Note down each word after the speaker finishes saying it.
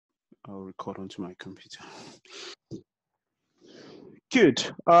I'll record onto my computer. Good.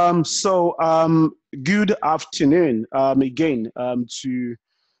 Good afternoon again to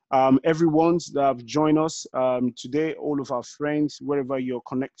everyone that have joined us today, all of our friends, wherever you're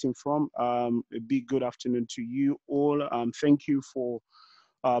connecting from. A big good afternoon to you all. Thank you for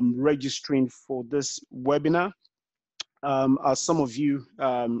registering for this webinar. As some of you,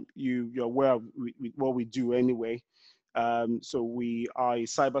 you're aware of what we do anyway. So we are a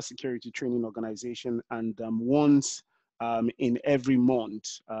cybersecurity training organization, and once in every month,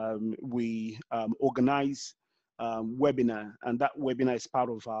 we organize webinar, and that webinar is part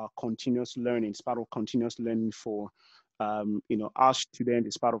of our continuous learning. It's part of continuous learning for our student.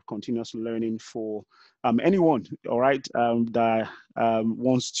 It's part of continuous learning for anyone, all right, that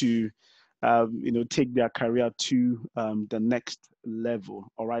wants to take their career to the next level.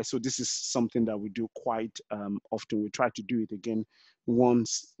 All right. So this is something that we do quite often. We try to do it again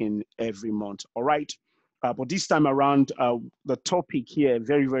once in every month. All right. But this time around, the topic here,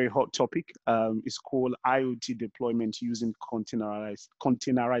 very, very hot topic, is called IoT deployment using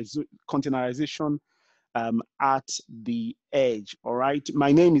containerization at the edge. All right.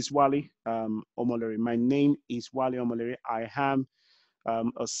 My name is Wale Omolere. My name is Wale Omolere. I am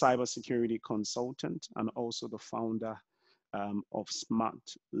a cybersecurity consultant and also the founder of Smart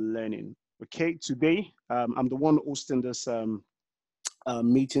Learning. Okay, today I'm the one hosting this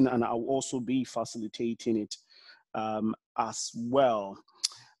meeting, and I'll also be facilitating it as well.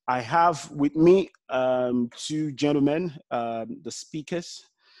 I have with me two gentlemen, the speakers.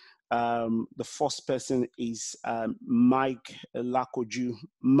 The first person is Mike Lakoju.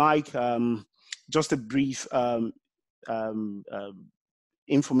 Mike, just a brief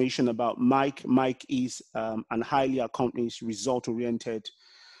information about Mike. Mike is an highly accomplished, result-oriented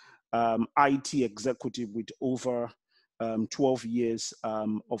IT executive with over 12 years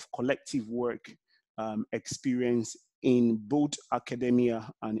of collective work experience in both academia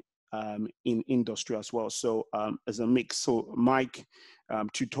and in industry as well. So as a mix, so Mike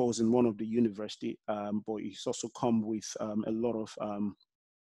tutors in one of the university, but he's also come with a lot of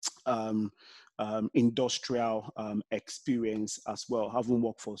industrial experience as well, having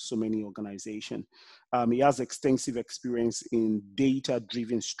worked for so many organizations. He has extensive experience in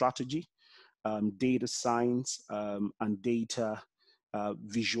data-driven strategy, data science, and data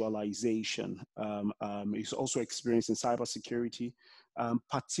visualization. He's also experienced in cybersecurity,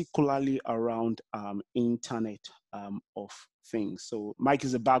 particularly around Internet of Things. So Mike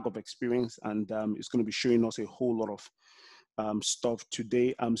is a bag of experience, and he's going to be showing us a whole lot of stuff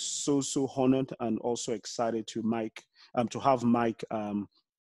today. I'm so honored and also excited to have Mike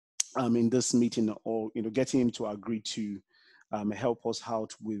in this meeting, or getting him to agree to help us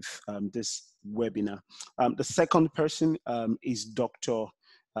out with this webinar. The second person is Dr.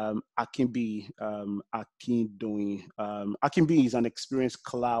 Akinbiyi, Akindoyi. Akinbiyi is an experienced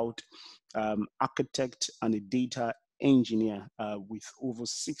cloud architect and a data engineer with over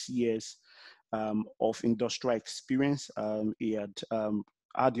 6 years of industrial experience. He had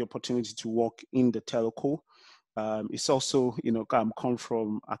the opportunity to work in the telco. It's also, come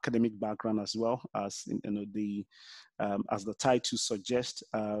from academic background as well, as as the title suggests,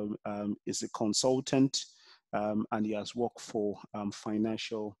 is a consultant, and he has worked for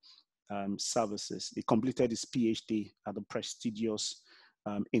financial services. He completed his PhD at the prestigious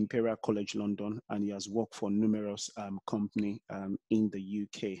Imperial College London, and he has worked for numerous companies in the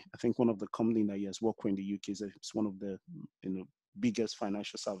UK. I think one of the companies that he has worked for in the UK is one of the biggest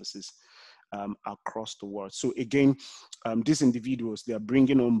financial services across the world. So again, these individuals, they are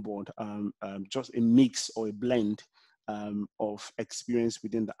bringing on board just a mix or a blend of experience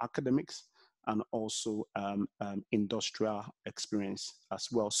within the academics and also industrial experience as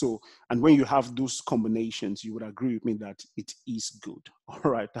well. So, and when you have those combinations, you would agree with me that it is good. All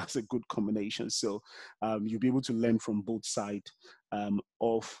right, that's a good combination. So you'll be able to learn from both sides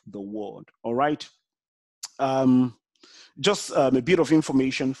of the world. All right. Just a bit of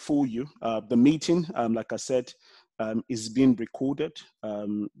information for you. The meeting, like I said, is being recorded.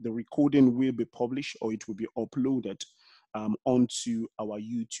 The recording will be published, or it will be uploaded onto our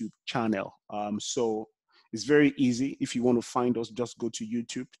YouTube channel. So it's very easy. If you want to find us, just go to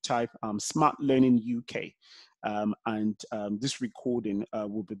YouTube, type Smart Learning UK, and this recording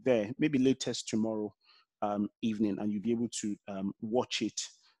will be there, maybe latest tomorrow evening, and you'll be able to watch it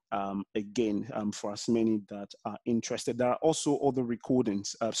again for as many that are interested. There are also other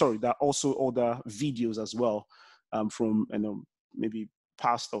recordings, there are also other videos as well from maybe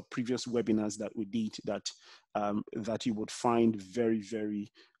past or previous webinars that we did that you would find very,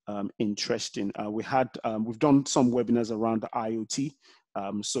 very interesting. We've done some webinars around the IoT,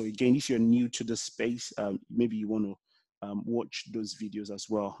 So again, if you're new to the space, maybe you want to watch those videos as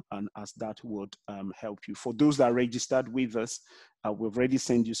well, and as that would help you. For those that registered with us, we've already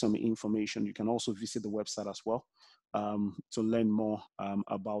sent you some information. You can also visit the website as well to learn more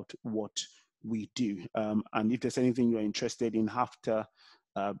about what we do. And if there's anything you're interested in after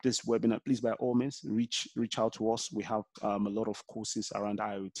this webinar, please by all means reach out to us. We have a lot of courses around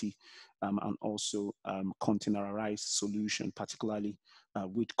IoT and also containerized solution, particularly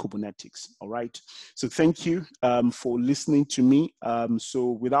with Kubernetes. All right. So thank you for listening to me.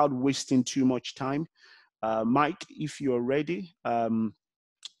 So without wasting too much time, Mike, if you're ready,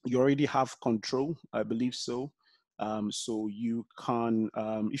 you already have control, I believe so. So you can,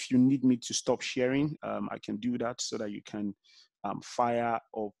 if you need me to stop sharing, I can do that so that you can fire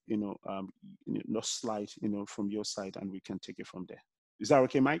up, not slide, from your side, and we can take it from there. Is that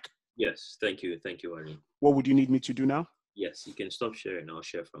okay, Mike? Yes, thank you, Ali. What would you need me to do now? Yes, you can stop sharing. I'll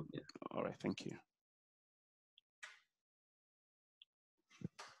share from here. All right, thank you.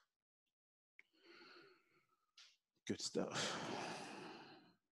 Good stuff.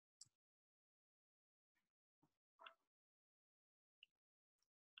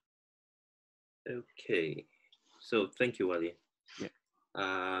 Okay, so thank you, Wale.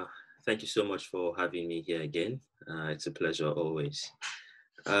 Yeah. Thank you so much for having me here again. It's a pleasure always.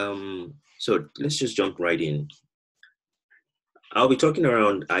 So let's just jump right in. I'll be talking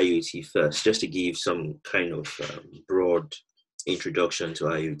around IoT first, just to give some kind of broad introduction to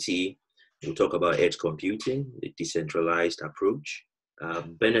IoT. We'll talk about edge computing, the decentralized approach,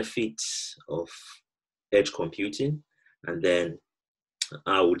 benefits of edge computing, and then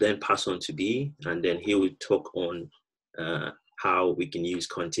I will then pass on to B, and then he will talk on how we can use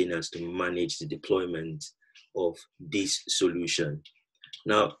containers to manage the deployment of this solution.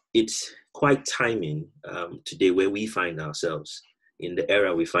 Now, it's quite timing today where we find ourselves, in the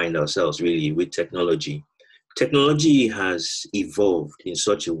era we find ourselves really with technology. Technology has evolved in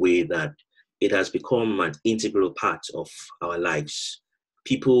such a way that it has become an integral part of our lives.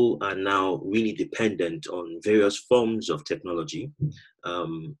 People are now really dependent on various forms of technology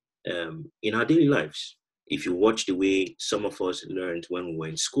in our daily lives. If you watch the way some of us learned when we were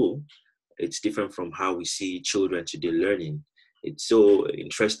in school, it's different from how we see children today learning. It's so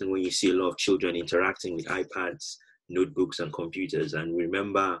interesting when you see a lot of children interacting with iPads, notebooks, and computers, and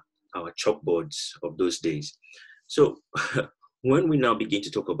remember our chalkboards of those days. So when we now begin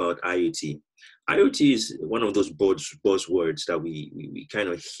to talk about IoT, IoT is one of those buzzwords that we kind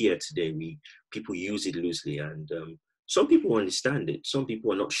of hear today. People use it loosely, and some people understand it. Some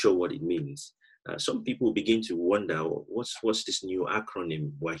people are not sure what it means. Some people begin to wonder, what's this new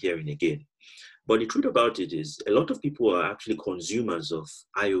acronym we're hearing again? But the truth about it is a lot of people are actually consumers of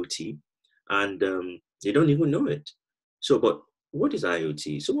IoT, and they don't even know it. So, but what is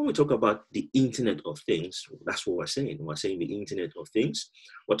IoT? So when we talk about the Internet of Things, that's what we're saying. We're saying the Internet of Things.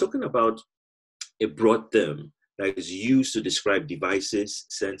 We're talking about a broad term that is used to describe devices,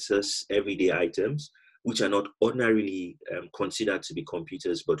 sensors, everyday items, which are not ordinarily considered to be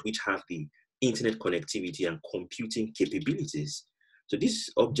computers, but which have the internet connectivity and computing capabilities. So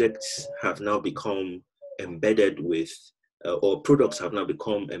these objects have now become embedded with, or products have now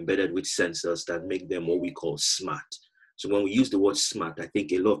become embedded with sensors that make them what we call smart. So when we use the word smart, I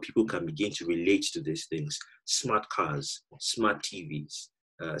think a lot of people can begin to relate to these things. Smart cars, smart TVs,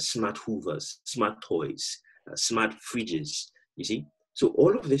 smart hoovers, smart toys, smart fridges, you see? So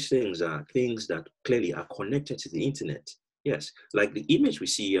all of these things are things that clearly are connected to the internet. Yes, like the image we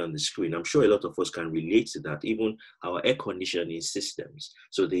see here on the screen, I'm sure a lot of us can relate to that, even our air conditioning systems.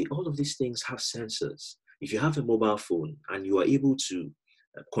 So all of these things have sensors. If you have a mobile phone and you are able to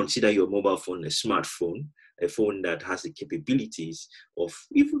consider your mobile phone a smartphone, a phone that has the capabilities of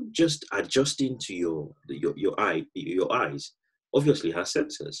even just adjusting to your eyes, obviously has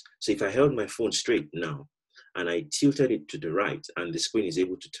sensors. So if I held my phone straight now and I tilted it to the right and the screen is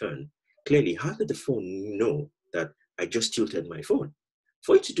able to turn, clearly, how did the phone know that I just tilted my phone?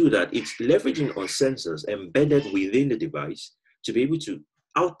 For it to do that, it's leveraging on sensors embedded within the device to be able to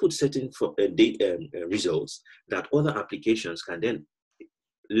output certain results that other applications can then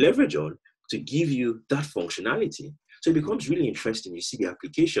leverage on to give you that functionality. So it becomes really interesting. You see the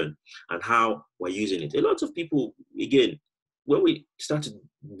application and how we're using it. A lot of people, again, when we start to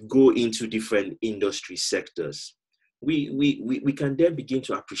go into different industry sectors, we can then begin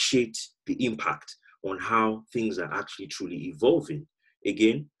to appreciate the impact on how things are actually truly evolving.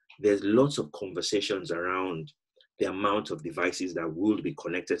 Again, there's lots of conversations around the amount of devices that will be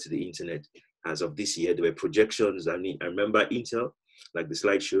connected to the internet. As of this year, there were projections. I remember Intel, like the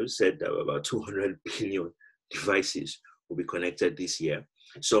slide shows, said that about 200 billion devices will be connected this year.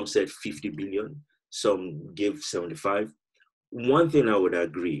 Some said 50 billion, some gave 75. One thing I would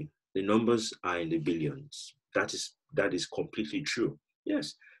agree, the numbers are in the billions. That is completely true.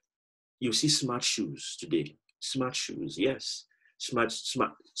 Yes, you see smart shoes today. Smart shoes, yes. Smart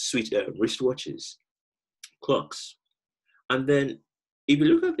sweet wristwatches, clocks. And then if you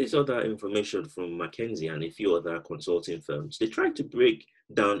look at this other information from McKinsey and a few other consulting firms, they try to break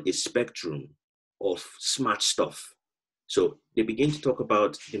down a spectrum of smart stuff. So they begin to talk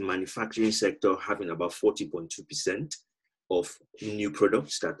about the manufacturing sector having about 40.2% of new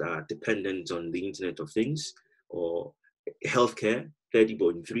products that are dependent on the Internet of Things, or healthcare,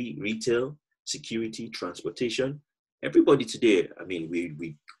 30.3, retail, security, transportation. Everybody today, I mean,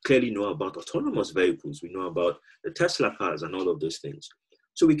 we clearly know about autonomous vehicles. We know about the Tesla cars and all of those things.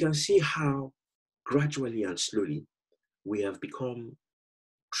 So we can see how gradually and slowly we have become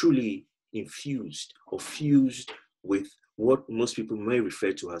truly infused or fused with what most people may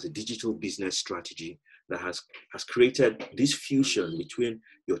refer to as a digital business strategy that has created this fusion between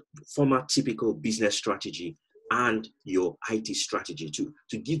your former typical business strategy and your IT strategy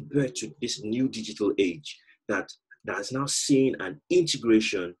to give birth to this new digital age that has now seen an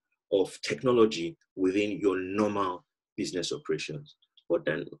integration of technology within your normal business operations. But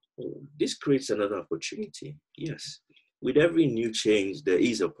then this creates another opportunity. Yes, with every new change, there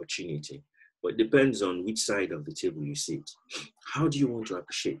is opportunity, but it depends on which side of the table you sit. How do you want to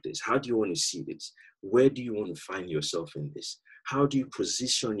appreciate this? How do you want to see this? Where do you want to find yourself in this? How do you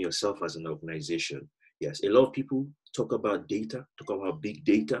position yourself as an organization? Yes, a lot of people talk about data, talk about big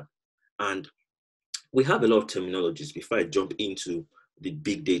data, and we have a lot of terminologies before I jump into the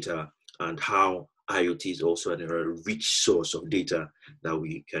big data and how IoT is also a rich source of data that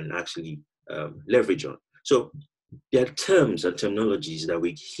we can actually leverage on. So there are terms and terminologies that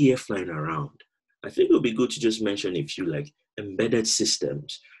we hear flying around. I think it would be good to just mention a few, like embedded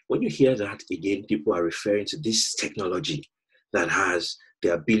systems. When you hear that, again, people are referring to this technology that has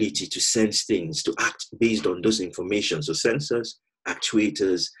the ability to sense things, to act based on those information. So sensors,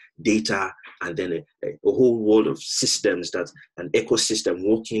 actuators, data, and then a whole world of systems, that an ecosystem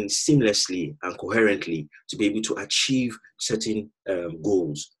working seamlessly and coherently to be able to achieve certain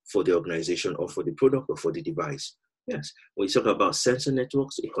goals for the organization or for the product or for the device. Yes, when you talk about sensor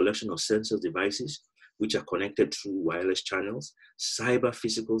networks, a collection of sensor devices which are connected through wireless channels, cyber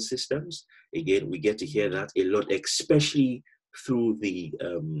physical systems. Again, we get to hear that a lot, especially through the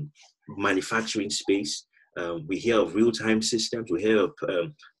manufacturing space. We hear of real-time systems, we hear of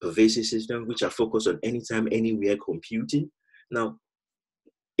pervasive systems, which are focused on anytime, anywhere computing. Now,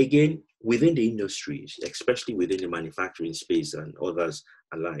 again, within the industries, especially within the manufacturing space and others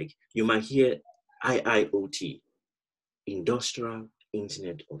alike, you might hear IIoT, Industrial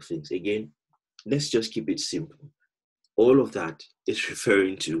Internet of Things. Again, let's just keep it simple. All of that is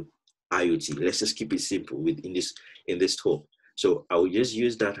referring to IoT. Let's just keep it simple in this talk. So I will just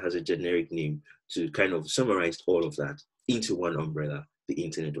use that as a generic name to kind of summarize all of that into one umbrella, the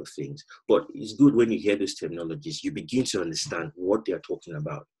Internet of Things. But it's good when you hear those terminologies, you begin to understand what they are talking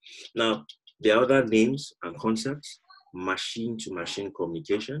about. Now, there are other names and concepts: machine-to-machine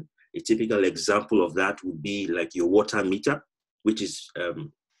communication. A typical example of that would be like your water meter, which is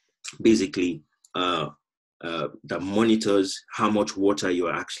basically that monitors how much water you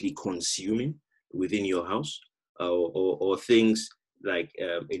are actually consuming within your house, or things like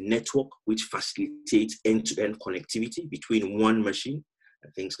a network which facilitates end-to-end connectivity between one machine.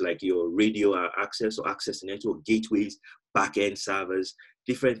 Things like your radio access or access to network gateways, back-end servers,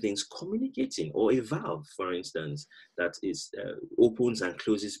 different things communicating, or a valve, for instance, that is opens and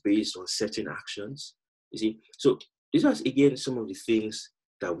closes based on certain actions. You see, so these are again some of the things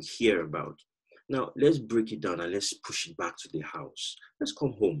that we hear about. Now, let's break it down and let's push it back to the house. Let's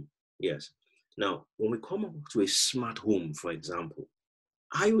come home. Yes. Now, when we come up to a smart home, for example,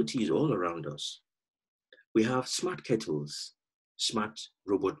 IoT is all around us. We have smart kettles, smart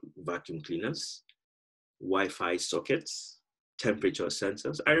robot vacuum cleaners, Wi-Fi sockets, temperature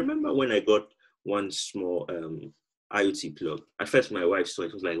sensors. I remember when I got one small IoT plug. At first, my wife saw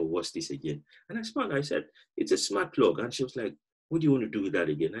it, was like, oh, what's this again? And I said, it's a smart plug. And she was like, what do you want to do with that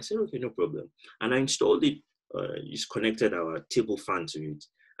again? I said, okay, no problem. And I installed it, just connected our table fan to it.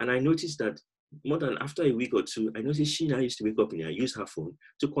 And I noticed that more than after a week or two, I noticed she now used to wake up and use her phone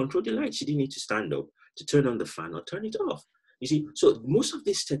to control the light. She didn't need to stand up to turn on the fan or turn it off. You see, so most of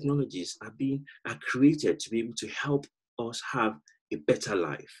these technologies are created to be able to help us have a better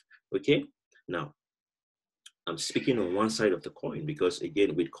life. Okay, now I'm speaking on one side of the coin because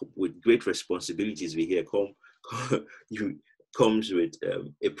again, with great responsibilities, we hear comes with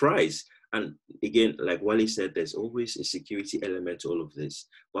a price. And again, like Wale said, there's always a security element to all of this.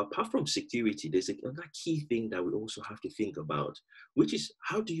 But apart from security, there's another key thing that we also have to think about, which is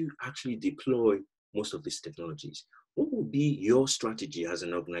how do you actually deploy most of these technologies? What would be your strategy as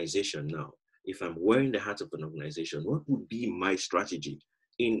an organization now? If I'm wearing the hat of an organization, what would be my strategy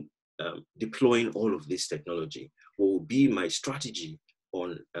in deploying all of this technology? What would be my strategy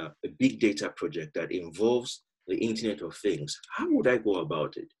on a big data project that involves the Internet of Things? How would I go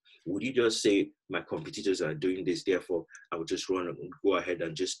about it? Would you just say, my competitors are doing this, therefore I would just go ahead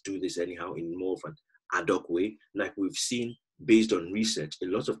and just do this anyhow in more of an ad hoc way, like we've seen based on research, a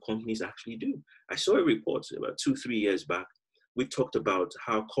lot of companies actually do. I saw a report about 2-3 years back. We talked about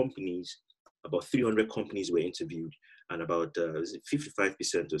how companies, about 300 companies were interviewed, and about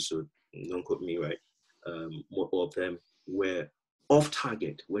 55% or so, don't quote me, right, more of them were off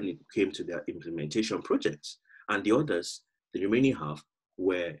target when it came to their implementation projects. And the others, the remaining half,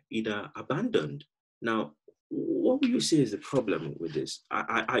 were either abandoned. Now, what would you say is the problem with this?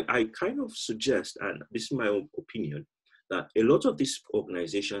 I kind of suggest, and this is my own opinion, that a lot of these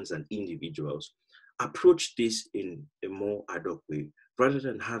organizations and individuals approach this in a more ad hoc way, rather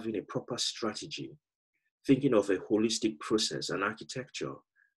than having a proper strategy, thinking of a holistic process and architecture,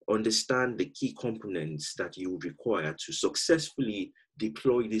 understand the key components that you would require to successfully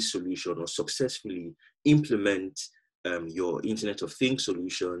deploy this solution or successfully implement your Internet of Things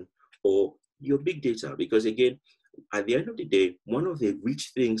solution or your big data. Because again, at the end of the day, one of the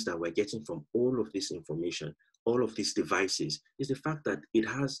rich things that we're getting from all of this information, all of these devices, is the fact that it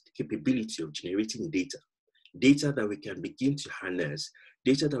has the capability of generating data. Data that we can begin to harness,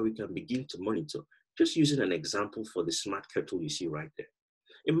 data that we can begin to monitor. Just using an example for the smart kettle you see right there.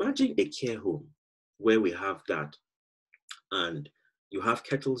 Imagine a care home where we have that, and you have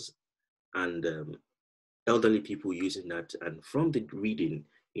kettles and elderly people using that, and from the reading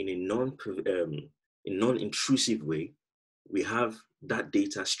in a non-intrusive way, we have that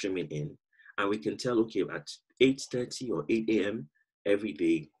data streaming in, and we can tell, okay, at 8:30 or 8 a.m. every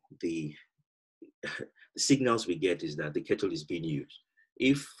day, the signals we get is that the kettle is being used.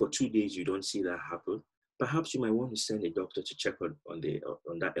 If for 2 days you don't see that happen, perhaps you might want to send a doctor to check on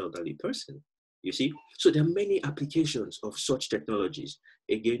that elderly person. You see? So there are many applications of such technologies.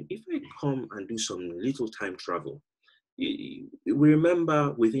 Again, if I come and do some little time travel, we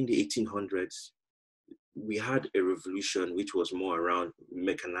remember within the 1800s, we had a revolution which was more around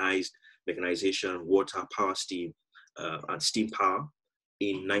mechanization, water, power, steam, and steam power.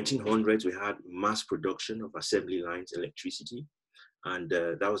 In 1900s, we had mass production of assembly lines, electricity. And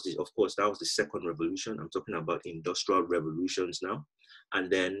that was, of course, that was the second revolution. I'm talking about industrial revolutions now. And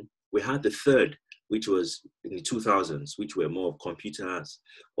then we had the third, which was in the 2000s, which were more of computers,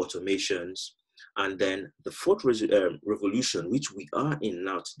 automations. And then the fourth revolution, which we are in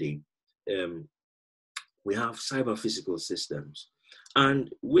now today, we have cyber physical systems.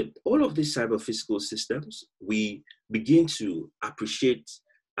 And with all of these cyber physical systems, we begin to appreciate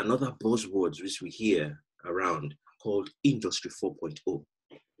another buzzword which we hear around called Industry 4.0.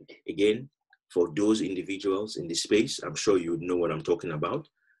 Again, for those individuals in this space, I'm sure you know what I'm talking about.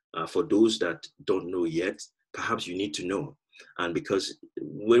 For those that don't know yet, perhaps you need to know. And because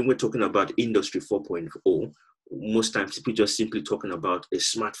when we're talking about Industry 4.0, most times people just simply talking about a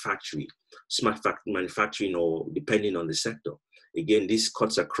smart factory, manufacturing, or depending on the sector. Again, this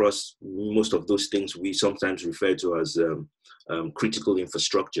cuts across most of those things we sometimes refer to as critical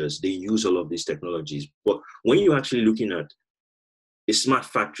infrastructures. They use all of these technologies. But when you're actually looking at a smart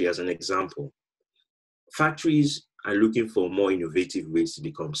factory as an example, factories are looking for more innovative ways to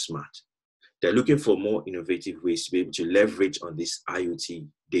become smart. They're looking for more innovative ways to be able to leverage on this IoT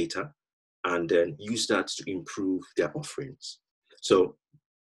data and then use that to improve their offerings. So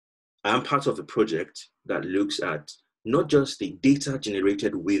I'm part of a project that looks at not just the data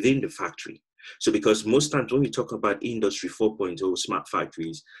generated within the factory. So because most times when we talk about Industry 4.0 smart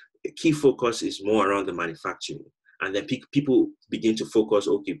factories, the key focus is more around the manufacturing. And then people begin to focus,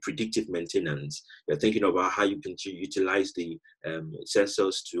 okay, predictive maintenance. You're thinking about how you can utilize the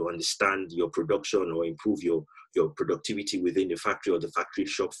sensors to understand your production or improve your productivity within the factory or the factory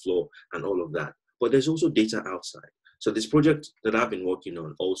shop floor and all of that. But there's also data outside. So this project that I've been working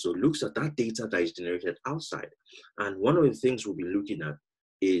on also looks at that data that is generated outside. And one of the things we'll be looking at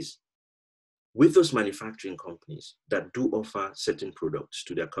is with those manufacturing companies that do offer certain products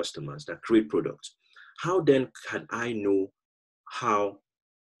to their customers, that create products, how then can I know how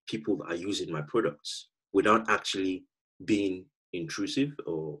people are using my products without actually being intrusive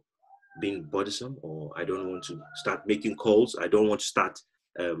or being bothersome, or I don't want to start making calls. I don't want to start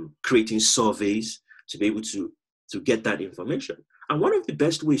creating surveys to be able to get that information. And one of the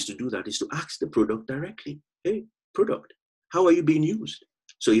best ways to do that is to ask the product directly. Hey, product, how are you being used?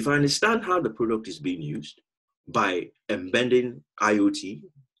 So if I understand how the product is being used by embedding IoT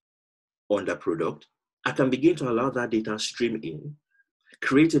on the product, I can begin to allow that data stream in,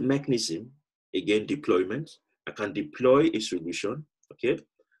 create a mechanism, again, deployment. I can deploy a solution, okay,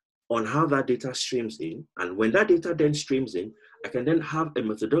 on how that data streams in. And when that data then streams in, I can then have a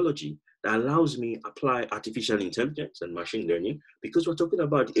methodology that allows me apply artificial intelligence and machine learning, because we're talking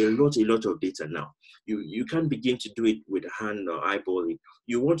about a lot of data now. You can't begin to do it with hand or eyeballing.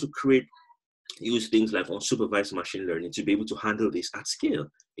 You want to use things like unsupervised machine learning to be able to handle this at scale.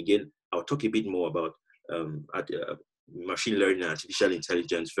 Again, I'll talk a bit more about machine learning and artificial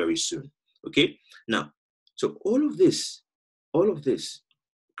intelligence very soon. Okay, now, so all of this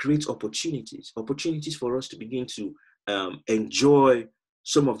creates opportunities for us to begin to enjoy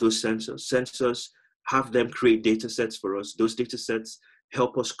some of those sensors, have them create data sets for us. Those data sets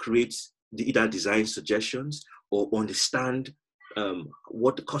help us create either design suggestions or understand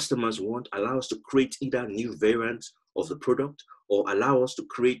what the customers want, allow us to create either new variants of the product, or allow us to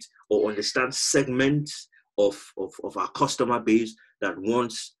create or understand segments of our customer base that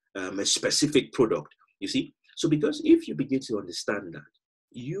wants a specific product, you see? So because if you begin to understand that,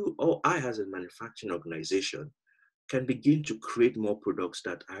 you or I as a manufacturing organization can begin to create more products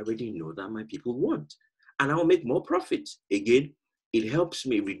that I already know that my people want. And I'll make more profit. Again, it helps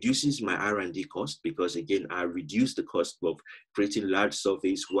me, reduces my R&D cost, because again, I reduce the cost of creating large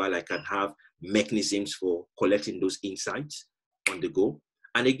surveys while I can have mechanisms for collecting those insights on the go.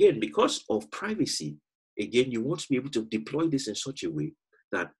 And again, because of privacy, again, you want to be able to deploy this in such a way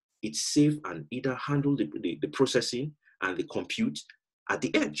that it's safe and either handle the processing and the compute at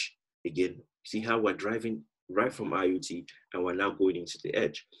the edge. Again, see how we're driving right from IoT and we're now going into the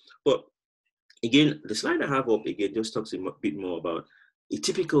edge. But again, the slide I have up again just talks a bit more about a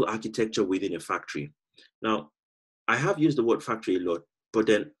typical architecture within a factory. Now, I have used the word factory a lot, but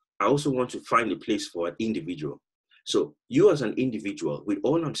then I also want to find a place for an individual. So you as an individual, with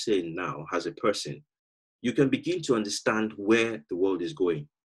all I'm saying now as a person, you can begin to understand where the world is going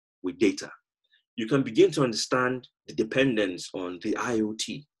with data. You can begin to understand the dependence on the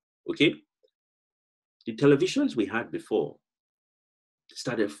IoT, okay? The televisions we had before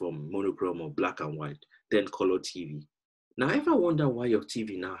started from monochrome or black and white, then color TV. Now, ever wonder why your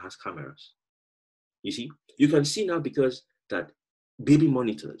TV now has cameras? You see, you can see now because that baby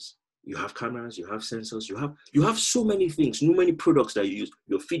monitors, you have cameras, you have sensors, you have so many things, so many products that you use,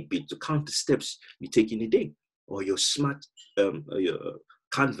 your Fitbit to count the steps you take in a day, or your smart your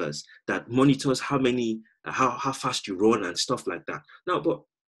canvas that monitors how fast you run and stuff like that. Now, but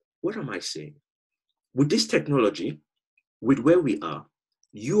what am I saying? With this technology, with where we are,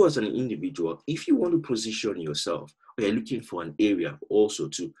 you as an individual, if you want to position yourself, or you're looking for an area also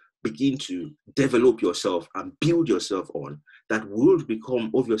to begin to develop yourself and build yourself on, that will become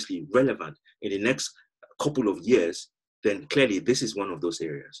obviously relevant in the next couple of years, then clearly this is one of those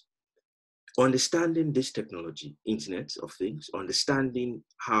areas. Understanding this technology, Internet of Things, understanding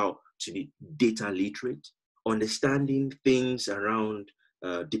how to be data literate, understanding things around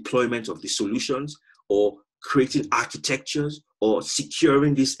deployment of the solutions, or creating architectures, or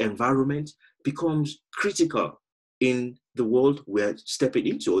securing this environment becomes critical in the world we're stepping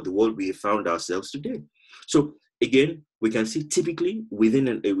into, or the world we have found ourselves today. So again, we can see typically within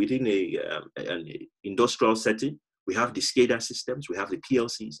an industrial setting, we have the SCADA systems, we have the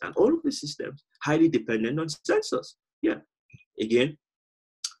PLCs, and all of the systems highly dependent on sensors. Yeah, again.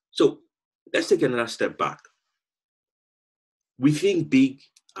 So let's take another step back. We think big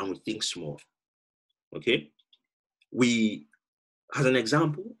and we think small, okay? As an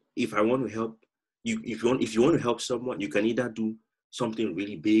example, if I want to help you, if you want to help someone, you can either do something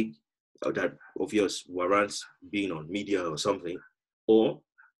really big that obvious warrants being on media or something, or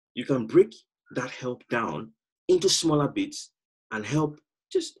you can break that help down into smaller bits and help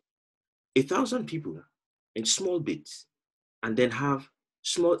just 1,000 people in small bits, and then have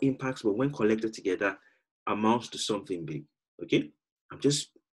small impacts, but when collected together, amounts to something big. Okay, I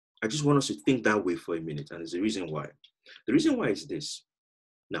just want us to think that way for a minute, and there's a reason why. The reason why is this.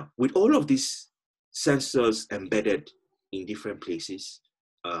 Now, with all of these sensors embedded in different places,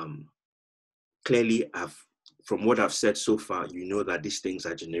 clearly, from what I've said so far, you know that these things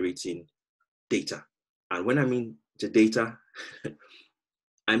are generating data. And when I mean the data,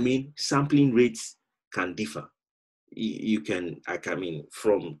 I mean sampling rates can differ. I mean,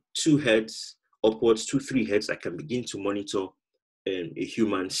 from 2 heads upwards to 3 heads, I can begin to monitor a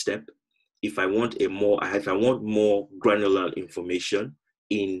human step. If I want more granular information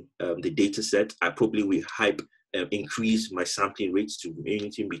in the data set, I probably will increase my sampling rates to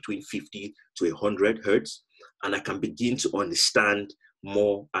anything between 50 to 100 hertz, and I can begin to understand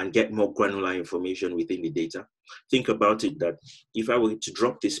more and get more granular information within the data. Think about it that if I were to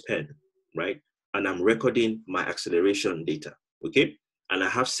drop this pen, right, and I'm recording my acceleration data, okay, and I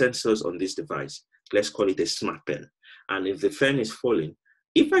have sensors on this device, let's call it a smart pen, and if the pen is falling,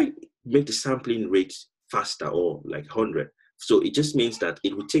 if I make the sampling rate faster or like 100, so it just means that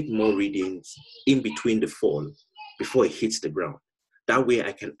it will take more readings in between the fall before it hits the ground. That way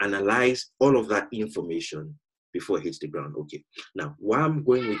I can analyze all of that information before it hits the ground. Okay, now where I'm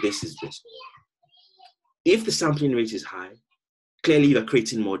going with this is this. If the sampling rate is high, clearly you're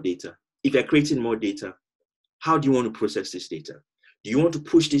creating more data. If you're creating more data, how do you want to process this data? Do you want to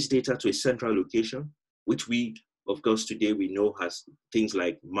push this data to a central location, which we, of course, today we know has things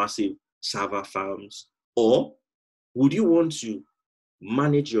like massive server farms, or would you want to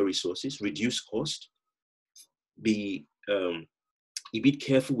manage your resources, reduce cost, be a bit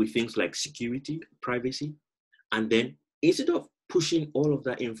careful with things like security, privacy, and then instead of pushing all of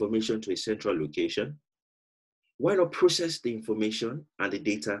that information to a central location, why not process the information and the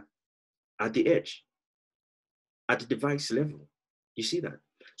data at the edge, at the device level? You see that?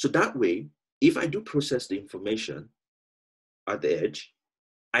 So that way, if I do process the information at the edge,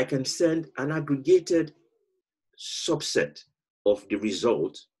 I can send an aggregated subset of the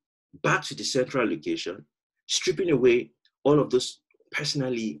result back to the central location, stripping away all of those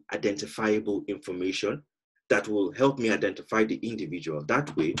personally identifiable information that will help me identify the individual.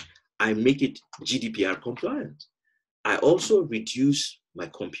 That way, I make it GDPR compliant. I also reduce my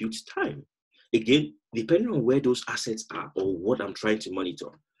compute time. Again, depending on where those assets are or what I'm trying to monitor.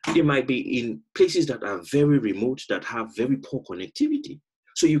 They might be in places that are very remote, that have very poor connectivity.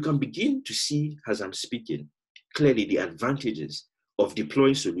 So you can begin to see, as I'm speaking, clearly the advantages of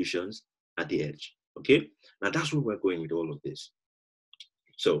deploying solutions at the edge, okay? Now that's where we're going with all of this.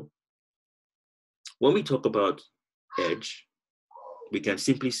 So when we talk about edge, we can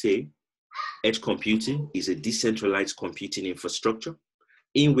simply say edge computing is a decentralized computing infrastructure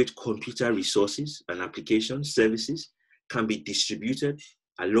in which computer resources and application services can be distributed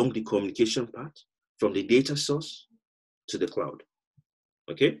along the communication path from the data source to the cloud,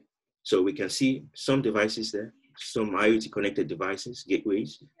 okay? So we can see some devices there, some IoT connected devices,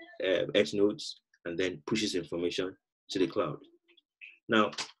 gateways, edge nodes, and then pushes information to the cloud.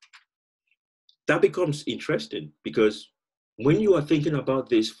 Now, that becomes interesting because when you are thinking about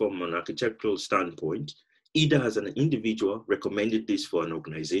this from an architectural standpoint, either as an individual recommended this for an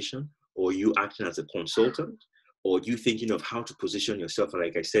organization, or you acting as a consultant, or you thinking of how to position yourself,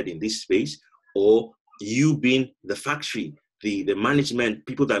 like I said, in this space, or you being the factory, the management,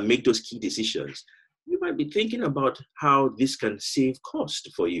 people that make those key decisions, you might be thinking about how this can save cost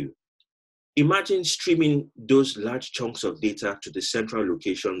for you. Imagine streaming those large chunks of data to the central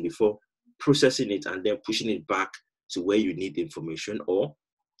location before processing it and then pushing it back to where you need the information, or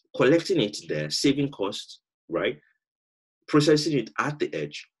collecting it there, saving costs, right? Processing it at the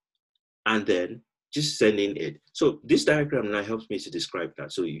edge, and then just sending it. So this diagram now helps me to describe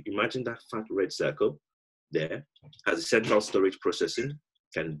that. So you imagine that fat red circle there has a central storage processing,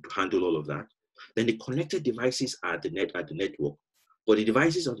 can handle all of that. Then the connected devices are at the network, but the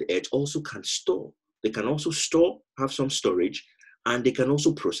devices on the edge also can store. They can also store, have some storage, and they can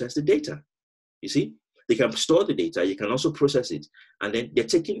also process the data. You see, they can store the data, you can also process it, and then they're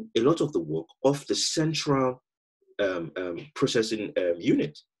taking a lot of the work off the central processing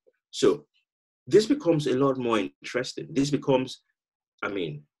unit. So this becomes a lot more interesting. This becomes, I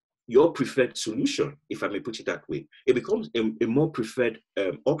mean, your preferred solution, if I may put it that way. It becomes a more preferred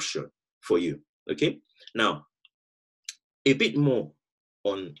option for you, okay? Now, a bit more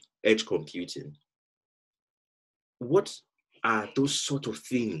on edge computing. What are those sort of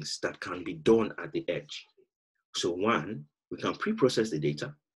things that can be done at the edge? So one, we can pre-process the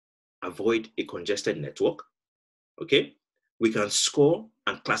data, avoid a congested network, okay? We can score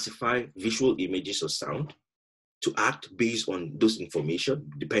and classify visual images or sound to act based on those information,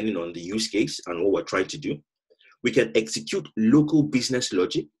 depending on the use case and what we're trying to do. We can execute local business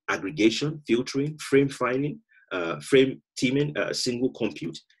logic, aggregation, filtering, frame filing, frame teaming, single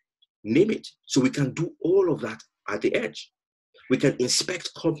compute, name it. So we can do all of that at the edge. We can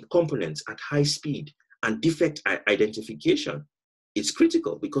inspect components at high speed, and defect identification. It's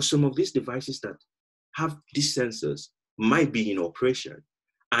critical because some of these devices that have these sensors might be in operation.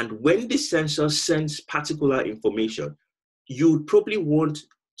 And when the sensor sends particular information, you would probably want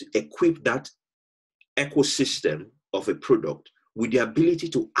to equip that ecosystem of a product with the ability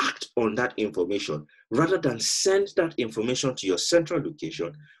to act on that information rather than send that information to your central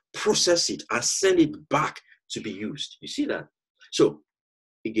location, process it, and send it back to be used. You see that? So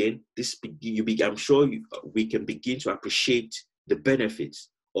again, I'm sure we can begin to appreciate the benefits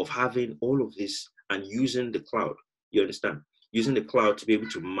of having all of this and using the cloud. You understand? Using the cloud to be able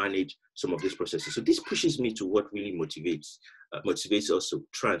to manage some of these processes. So this pushes me to what really motivates us to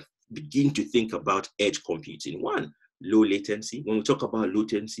try and begin to think about edge computing. One, low latency. When we talk about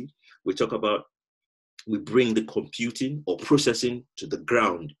latency, we bring the computing or processing to the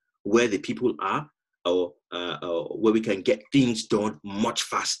ground where the people are, or where we can get things done much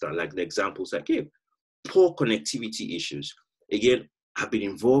faster, like the examples I gave. Poor connectivity issues. Again, I've been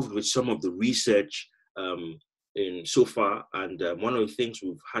involved with some of the research in so far, and one of the things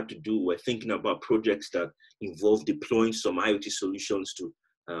we've had to do, we're thinking about projects that involve deploying some IoT solutions to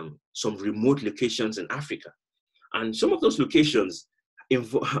some remote locations in Africa. And some of those locations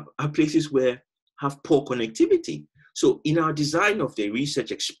are places where have poor connectivity. So in our design of the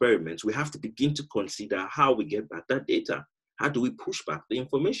research experiments, we have to begin to consider how we get back that data. How do we push back the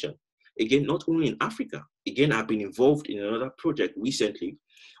information? Again, not only in Africa. Again, I've been involved in another project recently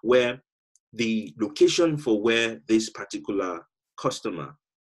where the location for where this particular customer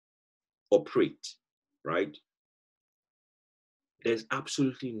operates, right? There's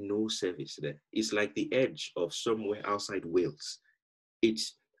absolutely no service there. It's like the edge of somewhere outside Wales.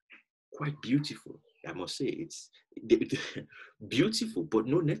 It's quite beautiful, I must say. It's beautiful, but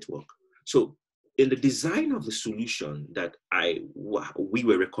no network. So in the design of the solution that we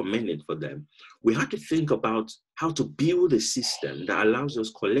were recommending for them, we had to think about how to build a system that allows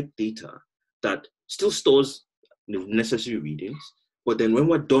us collect data that still stores the necessary readings, but then when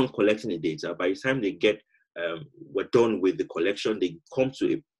we're done collecting the data, by the time we're done with the collection, they come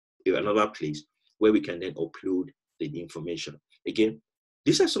to another place where we can then upload the information. Again,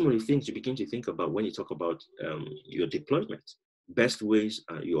 these are some of the things you begin to think about when you talk about your deployment, best ways,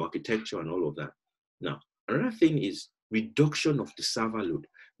 your architecture and all of that. Now, another thing is reduction of the server load.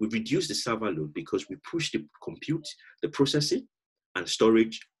 We reduce the server load because we push the compute, the processing and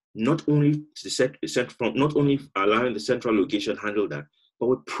storage, not only to not only allowing the central location handle that, but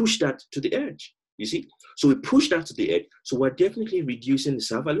we push that to the edge. You see? So we push that to the edge. So we're definitely reducing the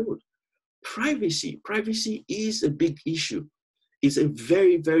server load. Privacy is a big issue. It's a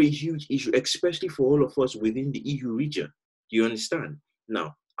very, very huge issue, especially for all of us within the EU region. You understand?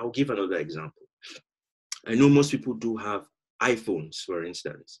 Now, I'll give another example. I know most people do have iPhones, for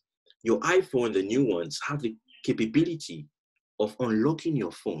instance. Your iPhone, the new ones, have the capability of unlocking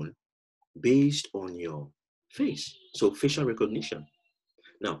your phone based on your face. So facial recognition.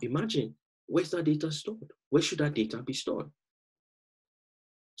 Now, imagine, where's that data stored? Where should that data be stored?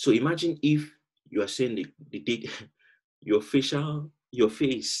 So imagine if you are saying the data, your face,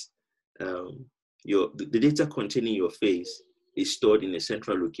 the data containing your face is stored in a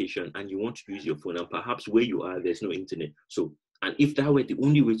central location and you want to use your phone, and perhaps where you are, there's no internet. So, and if that were the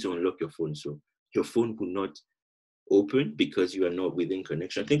only way to unlock your phone, so your phone would not open because you are not within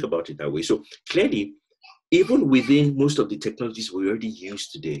connection. Think about it that way. So clearly, even within most of the technologies we already use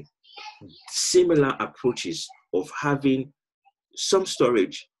today, similar approaches of having some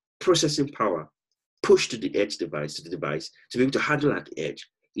storage, processing power, pushed to the edge device, to be able to handle at the edge,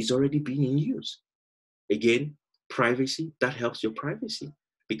 is already being in use. Again, privacy, that helps your privacy,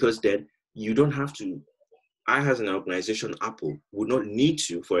 because then you don't have to, I as an organization, Apple, would not need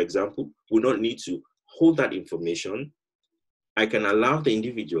to, for example, would not need to hold that information. I can allow the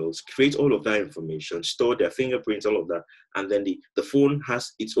individuals create all of that information, store their fingerprints, all of that, and then the phone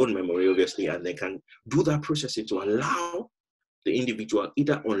has its own memory, obviously, and they can do that processing to allow the individual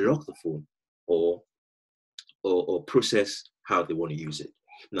either unlock the phone or process how they want to use it.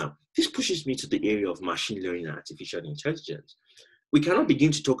 Now, this pushes me to the area of machine learning and artificial intelligence. We cannot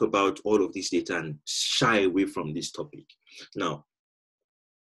begin to talk about all of this data and shy away from this topic. Now,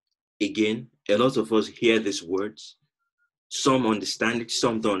 again, a lot of us hear these words. Some understand it,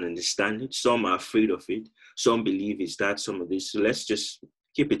 some don't understand it, some are afraid of it, some believe it's that, some of this. So let's just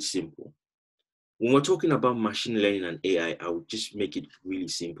keep it simple. When we're talking about machine learning and AI, I would just make it really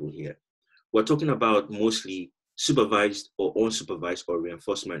simple here. We're talking about mostly supervised or unsupervised or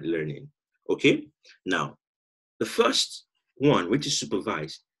reinforcement learning, okay? Now, the first one, which is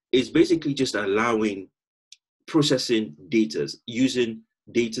supervised, is basically just allowing processing data using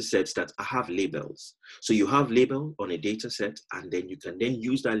data sets that have labels. So you have label on a data set, and then you can then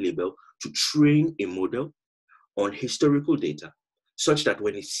use that label to train a model on historical data, such that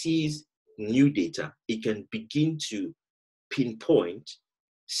when it sees new data, it can begin to pinpoint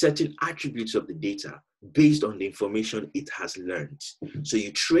certain attributes of the data based on the information it has learned. So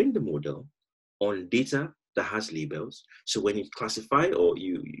you train the model on data that has labels. So when you classify or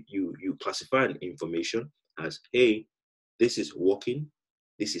you classify an information as, hey, this is walking,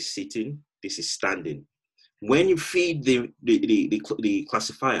 this is sitting, this is standing. When you feed the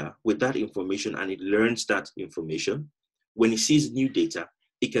classifier with that information and it learns that information, when it sees new data,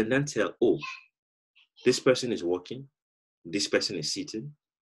 it can then tell, oh, this person is walking, this person is sitting,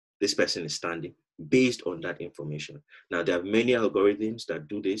 this person is standing, based on that information. Now, there are many algorithms that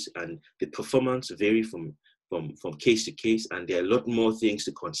do this, and the performance vary from case to case, and there are a lot more things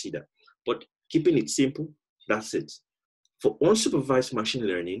to consider. But keeping it simple, that's it. For unsupervised machine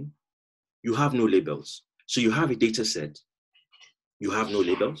learning, you have no labels. So you have a data set, you have no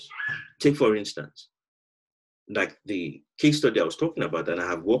labels. Take, for instance, like the case study I was talking about that I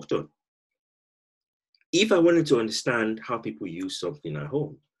have worked on. If I wanted to understand how people use something at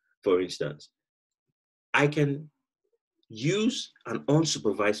home, for instance, I can use an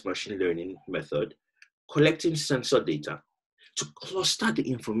unsupervised machine learning method, collecting sensor data to cluster the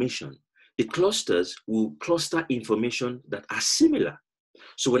information. The clusters will cluster information that are similar.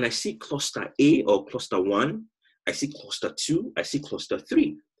 So when I see cluster A or cluster 1, I see cluster 2, I see cluster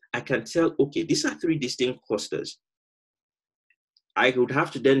 3. I can tell, okay, these are 3 distinct clusters. I would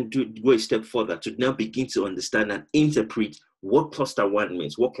have to then go a step further to now begin to understand and interpret what cluster 1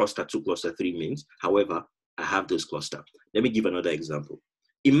 means, what cluster 2, cluster 3 means. However, I have those clusters. Let me give another example.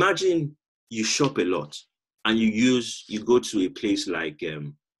 Imagine you shop a lot and you go to a place like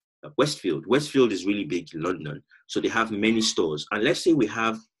Westfield. Westfield is really big in London, so they have many stores. And let's say we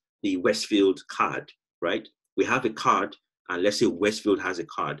have the Westfield card, right? We have a card, and let's say Westfield has a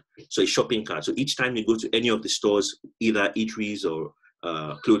card, so a shopping card. So each time you go to any of the stores, either eateries or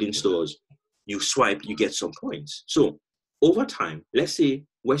clothing stores, you swipe, you get some points. So over time, let's say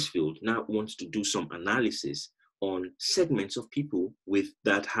Westfield now wants to do some analysis on segments of people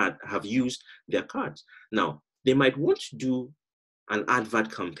that have used their cards. Now, they might want to do an advert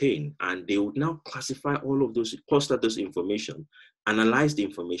campaign, and they would now classify all of those, cluster those information, analyze the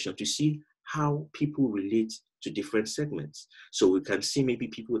information to see how people relate to different segments. So we can see maybe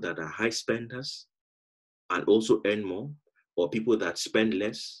people that are high spenders and also earn more, or people that spend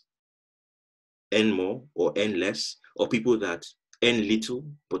less, earn more or earn less, or people that earn little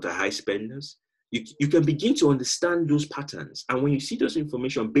but are high spenders. You can begin to understand those patterns. And when you see those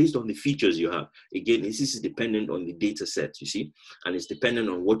information based on the features you have, again, this is dependent on the data set, you see, and it's dependent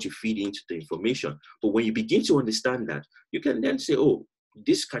on what you feed into the information. But when you begin to understand that, you can then say, oh,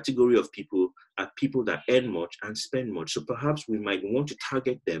 this category of people are people that earn much and spend much. So perhaps we might want to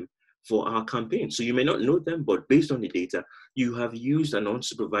target them for our campaign. So you may not know them, but based on the data, you have used an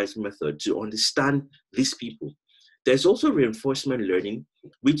unsupervised method to understand these people. There's also reinforcement learning,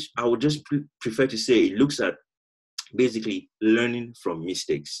 which I would just prefer to say it looks at basically learning from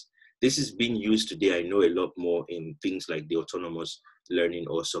mistakes. This is being used today, I know, a lot more in things like the autonomous learning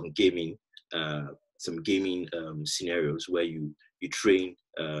or some gaming scenarios where you train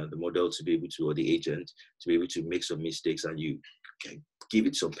the model to be able to, or the agent to be able to make some mistakes, and you can give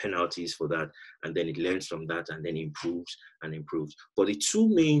it some penalties for that, and then it learns from that and then improves and improves. But the two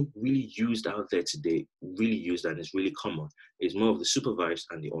main really used out there today, really used and is really common, is more of the supervised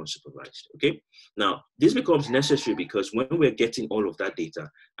and the unsupervised, okay? Now, this becomes necessary because when we're getting all of that data,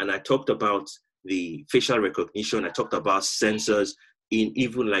 and I talked about the facial recognition, I talked about sensors, in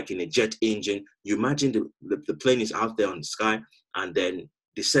even like in a jet engine, you imagine the plane is out there on the sky, and then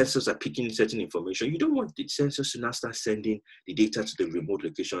the sensors are picking certain information. You don't want the sensors to now start sending the data to the remote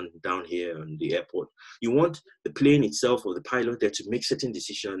location down here on the airport. You want the plane itself or the pilot there to make certain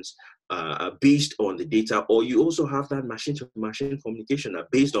decisions based on the data, or you also have that machine-to-machine communication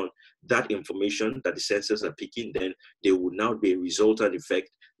based on that information that the sensors are picking. Then there will now be a resultant effect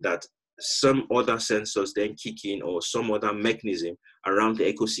that some other sensors then kick in, or some other mechanism around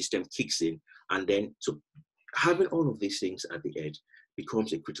the ecosystem kicks in, and then so having all of these things at the edge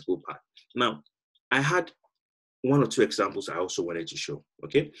becomes a critical part. Now, I had one or two examples I also wanted to show,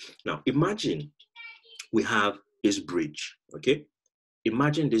 okay? Now, imagine we have this bridge, okay?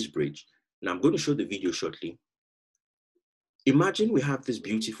 Imagine this bridge. Now, I'm going to show the video shortly. Imagine we have this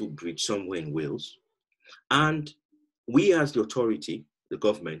beautiful bridge somewhere in Wales, and we as the authority, the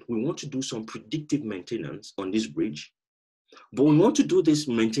government, we want to do some predictive maintenance on this bridge, but we want to do this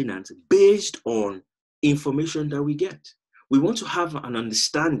maintenance based on information that we get. We want to have an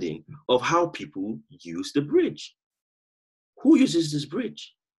understanding of how people use the bridge. Who uses this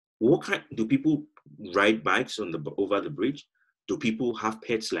bridge? What kind, do people ride bikes over the bridge? Do people have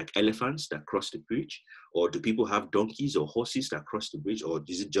pets like elephants that cross the bridge? Or do people have donkeys or horses that cross the bridge? Or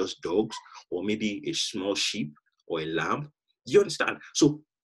is it just dogs? Or maybe a small sheep or a lamb? Do you understand? So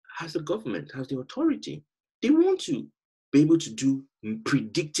as the government, as the authority, They want to be able to do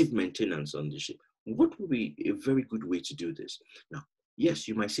predictive maintenance on the ship. What would be a very good way to do this? Now, yes,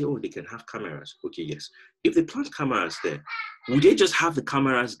 you might say, oh, they can have cameras. Okay, yes. If they plant cameras there, would they just have the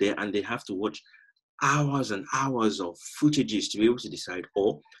cameras there and they have to watch hours and hours of footages to be able to decide?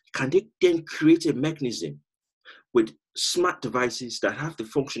 Or can they then create a mechanism with smart devices that have the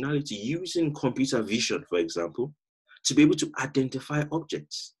functionality using computer vision, for example, to be able to identify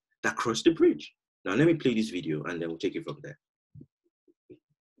objects that cross the bridge? Now, let me play this video and then we'll take it from there.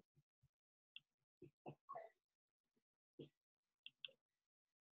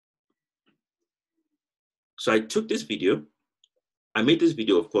 So I took this video, I made this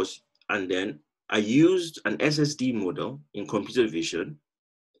video, of course, and then I used an SSD model in computer vision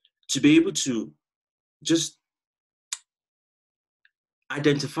to be able to just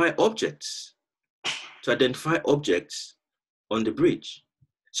identify objects, on the bridge.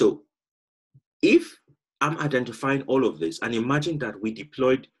 So if I'm identifying all of this, and imagine that we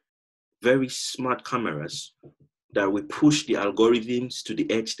deployed very smart cameras that we push the algorithms to the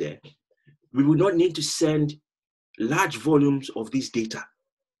edge there, we would not need to send large volumes of this data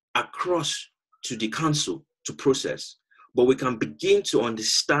across to the council to process, but we can begin to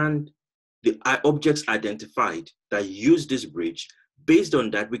understand the objects identified that use this bridge. Based on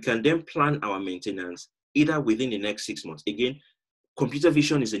that, we can then plan our maintenance either within the next 6 months. Again, computer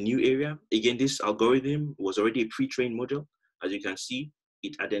vision is a new area. Again, this algorithm was already a pre-trained model. As you can see,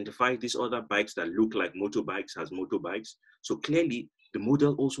 it identified these other bikes that look like motorbikes as motorbikes. So clearly, the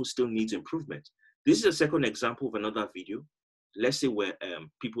model also still needs improvement. This is a second example of another video. Let's say where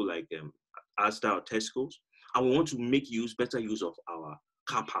people like Asda or Tesco's, and we want to make better use of our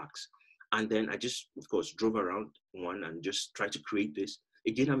car parks. And then I just, of course, drove around one and just tried to create this.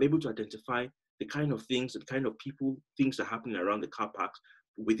 Again, I'm able to identify the kind of things, the kind of people, things that are happening around the car parks.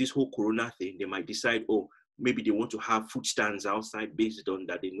 With this whole corona thing, they might decide, oh, maybe they want to have food stands outside based on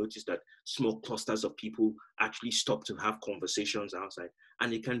that. They notice that small clusters of people actually stop to have conversations outside.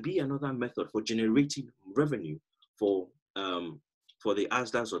 And it can be another method for generating revenue for the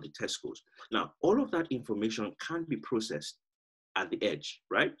Asdas or the Tesco's. Now, all of that information can be processed at the edge,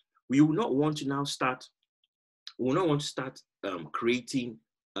 right? We will not want to now start, creating,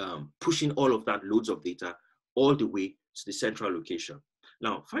 pushing all of that loads of data all the way to the central location.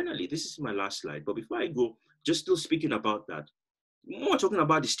 Now, finally, this is my last slide, but before I go, just still speaking about that, more talking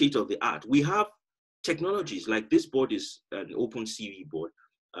about the state of the art. We have technologies like this board is an open CV board.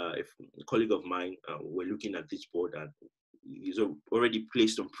 If a colleague of mine were looking at this board and is already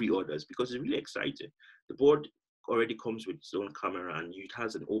placed on pre-orders because it's really exciting. The board already comes with its own camera and it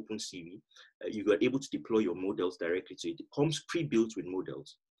has an open CV. You are able to deploy your models directly to it. It comes pre-built with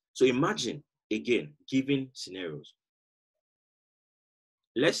models. So imagine, again, given scenarios.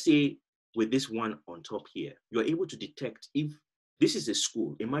 Let's say with this one on top here, you're able to detect if this is a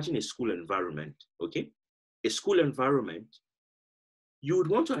school. Imagine a school environment, okay? A school environment, you would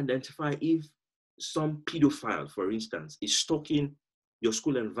want to identify if some pedophile, for instance, is stalking your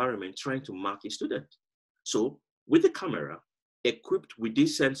school environment trying to mark a student. So with the camera, equipped with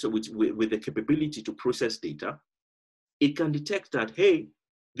this sensor, with the capability to process data, it can detect that, hey,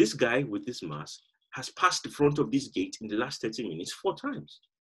 this guy with this mask has passed the front of this gate in the last 30 minutes 4 times.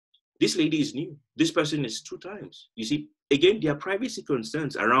 This lady is new. This person is 2 times. You see, again, there are privacy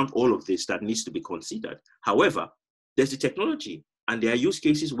concerns around all of this that needs to be considered. However, there's the technology and there are use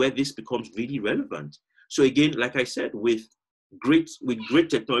cases where this becomes really relevant. So again, like I said, with great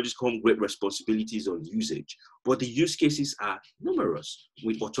technologies come great responsibilities on usage, but the use cases are numerous.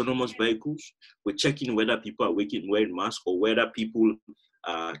 With autonomous vehicles, we're checking whether people are wearing masks or whether people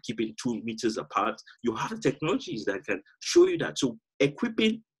are keeping 2 meters apart. You have technologies that can show you that. So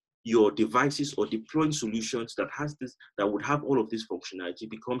equipping your devices or deploying solutions that would have all of this functionality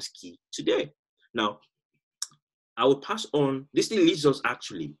becomes key today. Now, I will pass on, this thing leads us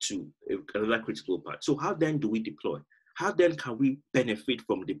actually to another critical part. So how then do we deploy? How then can we benefit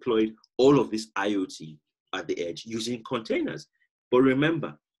from deploying all of this IoT at the edge using containers? But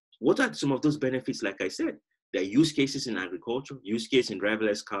remember, what are some of those benefits? Like I said, there are use cases in agriculture, use cases in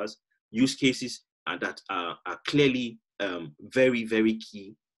driverless cars, use cases that are clearly very, very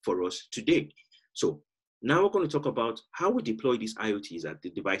key for us today. So now we're going to talk about how we deploy these IoTs at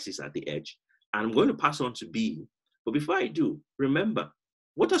the devices at the edge. And I'm going to pass on to B. But before I do, remember,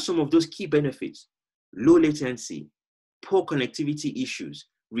 what are some of those key benefits? Low latency, poor connectivity issues,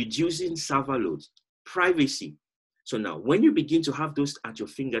 reducing server loads, privacy. So now when you begin to have those at your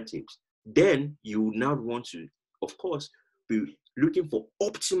fingertips, then you now want to, of course, be looking for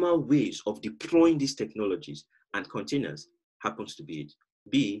optimal ways of deploying these technologies, and containers happens to be it.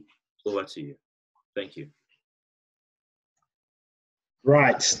 B, over to you. Thank you.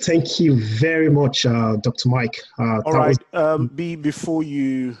 Right. Thank you very much, Dr. Mike. All That was right. Before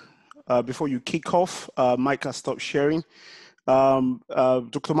you kick off, Mike has stopped sharing.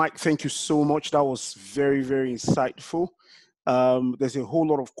 Dr. Mike, thank you so much. That was very, very insightful. There's a whole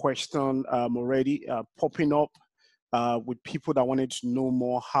lot of questions already popping up with people that wanted to know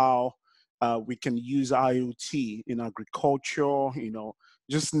more how we can use IoT in agriculture,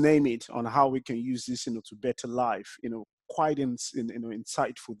 just name it, on how we can use this, to better life, quite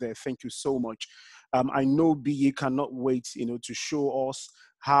insightful there. Thank you so much. I know BE cannot wait, to show us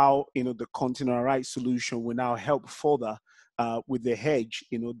how, the containerized solution will now help further with the hedge,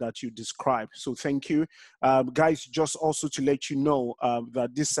 that you described. So thank you. Guys, just also to let you know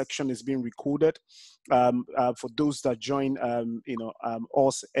that this section is being recorded. For those that joined,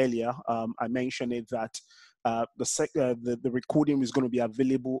 us earlier, I mentioned it that the recording is going to be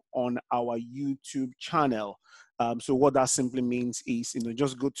available on our YouTube channel. So what that simply means is,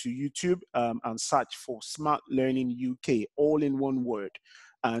 just go to YouTube and search for Smart Learning UK, all in one word,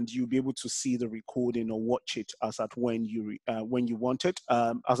 and you'll be able to see the recording or watch it as at when you want it,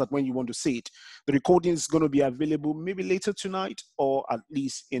 as at when you want to see it. The recording is going to be available maybe later tonight, or at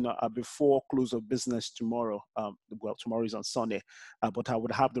least before close of business tomorrow. Well, tomorrow is on Sunday, but I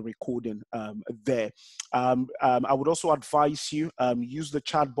would have the recording there. I would also advise you use the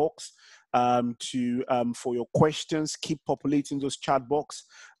chat box for your questions. Keep populating those chat box.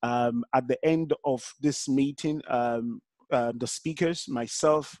 At the end of this meeting, the speakers,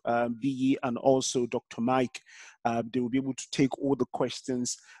 myself, BE, and also Dr. Mike, they will be able to take all the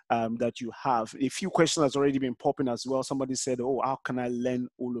questions that you have. A few questions has already been popping as well. Somebody said, "Oh, how can I learn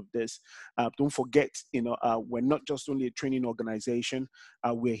all of this?" Don't forget, we're not just only a training organization.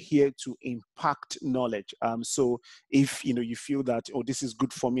 We're here to impact knowledge. So if you feel that, oh, this is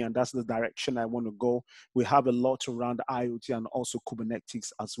good for me and that's the direction I want to go, we have a lot around IoT and also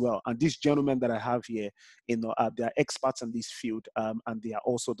Kubernetes as well. And these gentlemen that I have here, they are experts in this field, and they are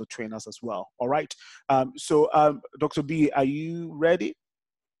also the trainers as well. All right. So Dr. B, are you ready?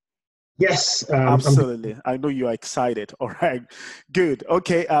 yes. Absolutely. I know you're excited. All right. Good.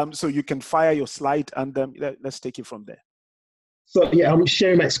 Okay. So you can fire your slide, and let's take it from there. So yeah, I'm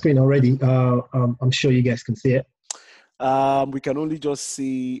sharing my screen already. I'm sure you guys can see it. We can only just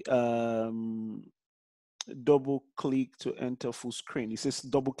see double click to enter full screen. It says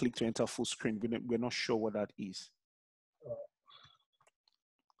double click to enter full screen. We're not sure what that is.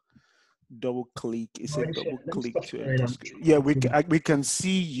 Double click. Is it double click to enter screen? Yeah, we can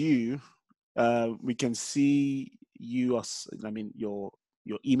see you. We can see you as, your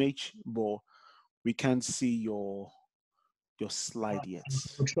image, but we can't see your slide yet.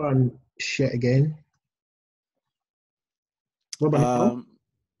 I'll try and share again. What about now?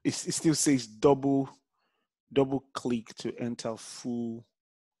 It still says double click to enter full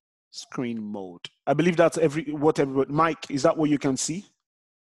screen mode. I believe that's what everybody. Mike, is that what you can see?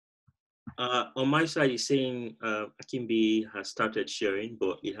 On my side, it's saying Akinbiyi has started sharing,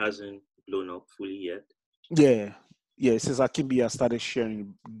 but it hasn't blown up fully yet. Yeah, it says Akinbiyi has started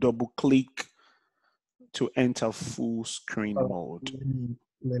sharing. Double click to enter full screen mode.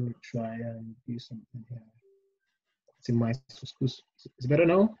 Let me try and do something here. It's in my school. Is it better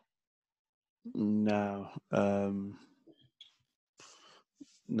now? No,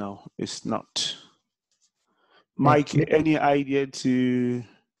 no, it's not. Mike, any idea to? Do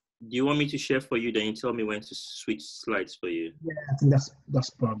you want me to share for you? Then you tell me when to switch slides for you. Yeah, I think that's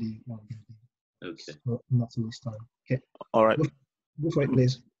probably one. Okay. So not to waste time. Okay. All right. Go for it,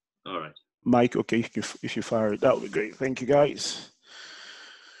 please. All right. Mike, okay, if you fire it, that would be great. Thank you, guys.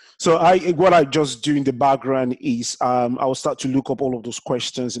 So what I just do in the background is I will start to look up all of those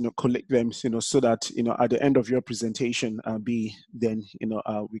questions, collect them, so that at the end of your presentation, then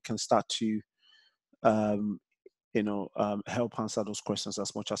we can start to help answer those questions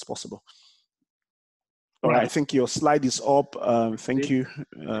as much as possible. All right. I think your slide is up. Thank you,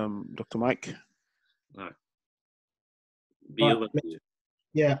 Dr. Mike. All right. Be over to you.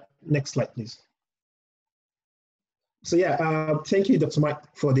 Yeah, next slide, please. So yeah, thank you, Dr. Mike,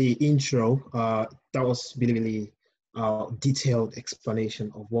 for the intro. That was really detailed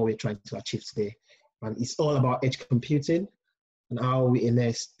explanation of what we're trying to achieve today. And it's all about edge computing and how we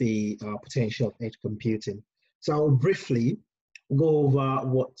harness the potential of edge computing. So I'll briefly go over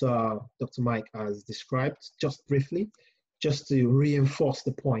what Dr. Mike has described, just briefly, just to reinforce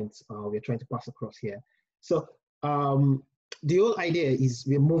the point we're trying to pass across here. So the whole idea is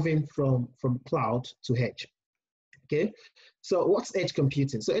we're moving from cloud to edge. Okay, so what's edge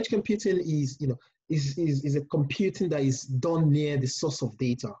computing? So edge computing is, is a computing that is done near the source of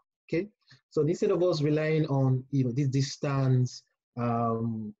data. Okay, so instead of us relying on, this distance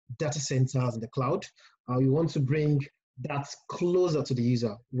data centers in the cloud. We want to bring that closer to the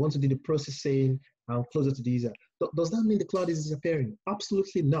user. We want to do the processing closer to the user. Does that mean the cloud is disappearing?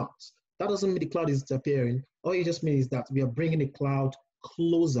 Absolutely not. That doesn't mean the cloud is disappearing. All it just means is that we are bringing the cloud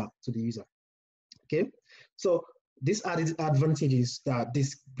closer to the user. Okay, so these are the advantages that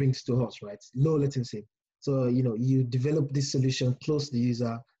this brings to us, right? Low latency. So you develop this solution close to the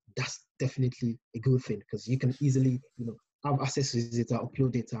user. That's definitely a good thing because you can easily have access to this data,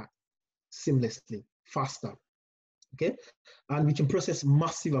 upload data seamlessly, faster. Okay, and we can process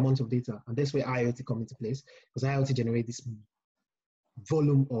massive amounts of data, and that's where IoT comes into place because IoT generates this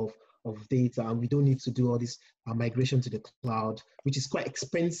volume of data, and we don't need to do all this migration to the cloud, which is quite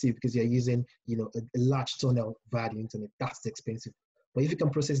expensive because you're using a large tunnel via the internet. That's expensive. But if you can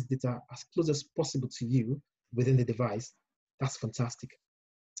process data as close as possible to you within the device, that's fantastic.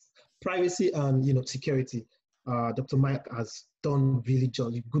 Privacy and security. Dr. Mike has done really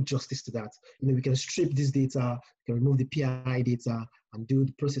good justice to that. We can strip this data, we can remove the PII data, and do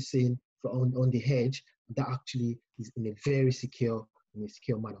the processing on the edge. That actually is in a very secure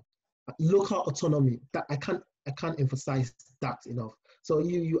manner. Local autonomy. That I can't emphasize that enough. So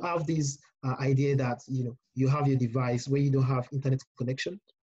you have this idea that you have your device where you don't have internet connection,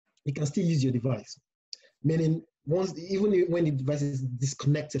 you can still use your device. Meaning even when the device is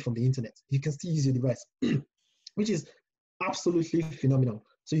disconnected from the internet, you can still use your device, which is absolutely phenomenal.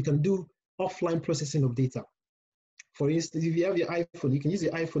 So you can do offline processing of data. For instance, if you have your iPhone, you can use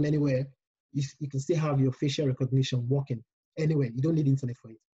your iPhone anywhere. You can still have your facial recognition working anywhere. You don't need internet for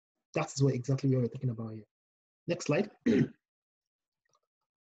it. That's exactly what we're talking about here. Next slide.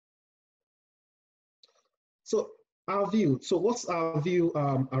 So our view. So what's our view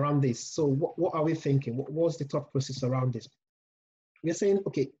around this? So what are we thinking? What's the thought process around this? We're saying,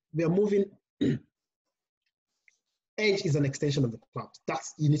 okay, we are moving. Edge is an extension of the cloud.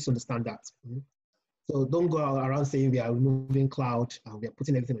 You need to understand that. So don't go around saying we are removing cloud and we are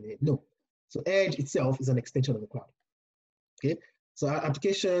putting everything on the edge. No. So edge itself is an extension of the cloud. Okay. So our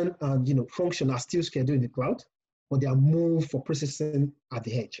application and function are still scheduled in the cloud, but they are moved for processing at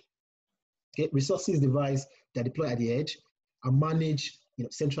the edge. Okay. Resources device that deploy at the edge are managed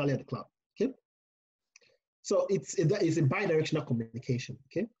centrally at the cloud. Okay. So it's a bidirectional communication.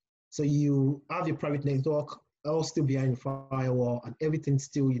 Okay. So you have your private network all still behind your firewall, and everything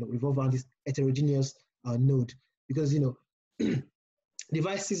still revolve around this heterogeneous node because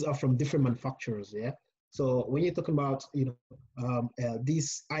devices are from different manufacturers. Yeah. So when you're talking about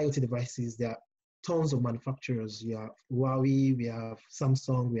these IoT devices, there are tons of manufacturers. You have Huawei, we have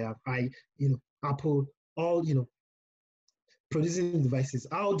Samsung, we have Apple, all producing devices.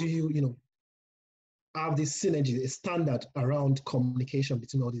 How do you have this synergy, a standard around communication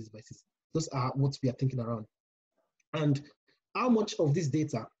between all these devices? Those are what we are thinking around. And how much of this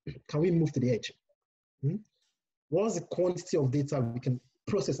data can we move to the edge? What's the quantity of data we can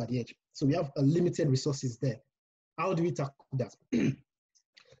process at the edge? So we have a limited resources there. How do we tackle that?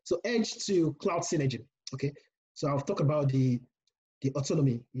 So edge to cloud synergy. Okay. So I'll talk about the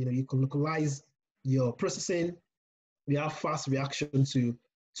autonomy. You can localize your processing. We have fast reaction to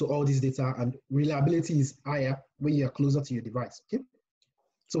all this data, and reliability is higher when you are closer to your device. Okay.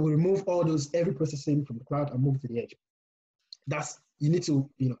 So we remove all those heavy processing from the cloud and move to the edge. You need to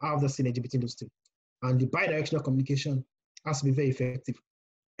have the synergy between those two. And the bidirectional communication has to be very effective.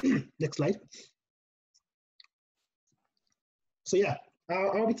 Next slide. So yeah,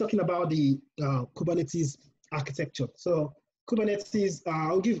 I'll be talking about the Kubernetes architecture. So Kubernetes,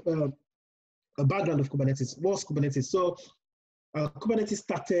 I'll give a background of Kubernetes. What's Kubernetes? So Kubernetes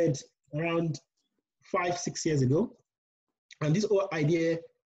started around 5-6 years ago. And this whole idea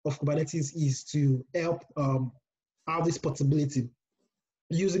of Kubernetes is to help have this portability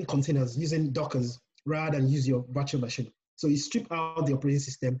using containers, using Dockers, rather than use your virtual machine. So you strip out the operating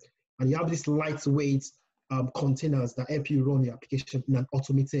system and you have these lightweight containers that help you run your application in an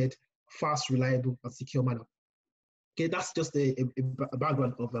automated, fast, reliable, and secure manner. Okay, that's just a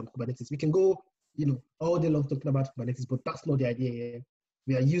background of Kubernetes. We can go, all day long talking about Kubernetes, but that's not the idea here.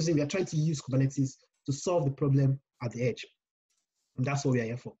 We are trying to use Kubernetes to solve the problem at the edge. And that's what we are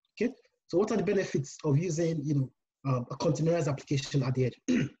here for. Okay. So what are the benefits of using, a containerized application at the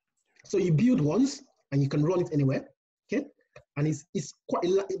edge? So you build once and you can run it anywhere. Okay. And it's quite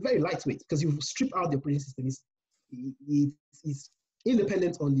very lightweight because you strip out the operating system. It's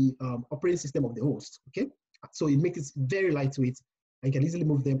independent on the operating system of the host. Okay. So it makes it very lightweight and you can easily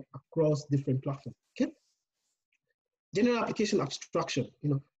move them across different platforms. Okay. General application abstraction,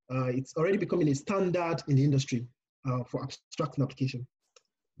 it's already becoming a standard in the industry for abstracting application.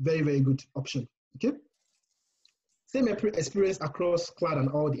 Very, very good option. Okay. Same experience across cloud and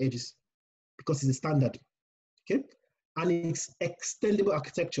all the edges because it's a standard. Okay, and it's extendable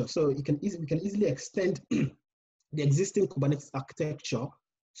architecture, so we can easily extend the existing Kubernetes architecture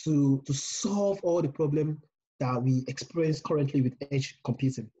to solve all the problem that we experience currently with edge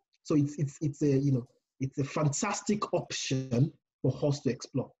computing. So it's a it's a fantastic option for us to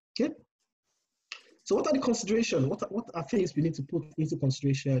explore. Okay. So what are the considerations? What are things we need to put into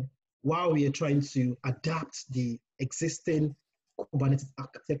consideration while we are trying to adapt the existing Kubernetes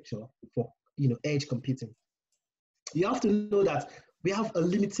architecture for edge computing? You have to know that we have a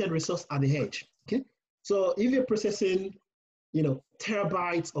limited resource at the edge. Okay, so if you're processing,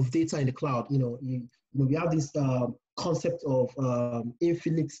 terabytes of data in the cloud, we have this concept of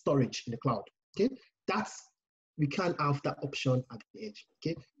infinite storage in the cloud. Okay, we can't have that option at the edge.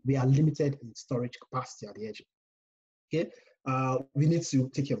 Okay, we are limited in storage capacity at the edge. Okay, we need to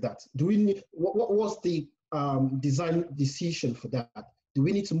take care of that. Do we need what was the design decision for that? Do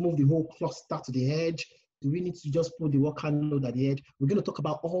we need to move the whole cluster to the edge? Do we need to just put the worker node at the edge? We're going to talk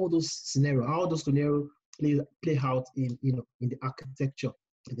about all those scenarios, how those scenarios play out in the architecture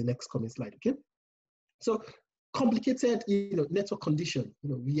in the next coming slide. Okay, so complicated network condition.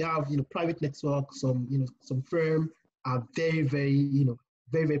 We have private network. Some firm are very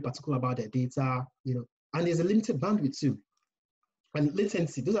very particular about their data. And there's a limited bandwidth too, and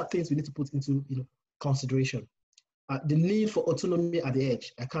latency. Those are things we need to put into consideration. The need for autonomy at the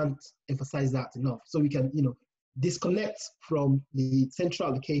edge, I can't emphasize that enough. So we can, disconnect from the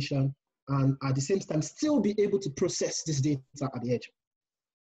central location and at the same time still be able to process this data at the edge.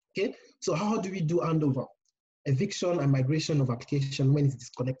 Okay, so how do we do handover, eviction and migration of application when it's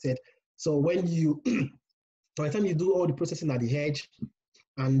disconnected? So when by the time you do all the processing at the edge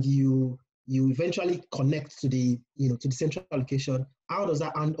and you eventually connect to the to the central location, how does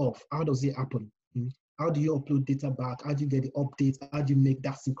that hand off? How does it happen? How do you upload data back? How do you get the updates? How do you make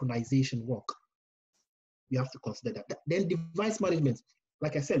that synchronization work? You have to consider that. Then device management.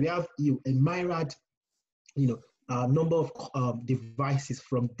 Like I said, we have a myriad, number of devices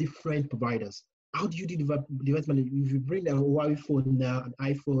from different providers. How do you do device management? If you bring a Huawei phone now, an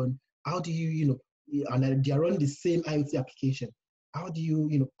iPhone, how do you, and they are running the same IoT application. How do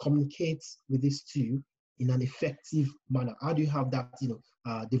you, communicate with these two in an effective manner? How do you have that,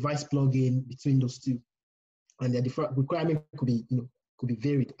 device plug-in between those two? And the different requirement could be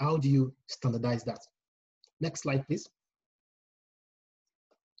varied. How do you standardize that? Next slide, please.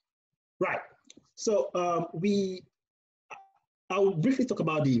 Right. So I'll briefly talk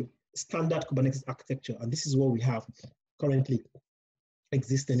about the standard Kubernetes architecture, and this is what we have currently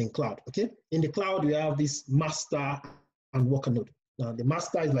existing in cloud. Okay. In the cloud, we have this master and worker node. Now, the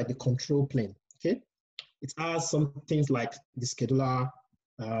master is like the control plane. Okay. It has some things like the scheduler,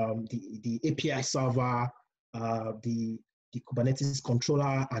 the API server, the Kubernetes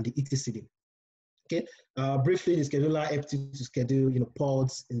controller, and the etcd. Okay, briefly, the scheduler helps you to schedule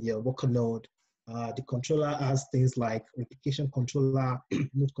pods in your worker node. The controller has things like replication controller,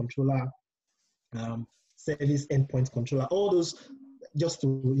 node controller, service endpoint controller, all those just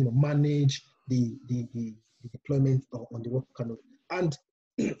to manage the deployment on the worker node. And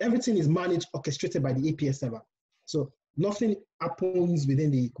everything is managed, orchestrated by the API server. So nothing happens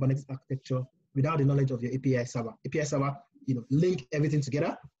within the Kubernetes architecture without the knowledge of your API server. API server, link everything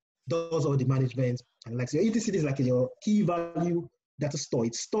together, does all the management, and like so your etcd is like your key value data store.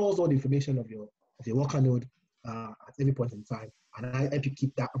 It stores all the information of your worker node at every point in time, and I help you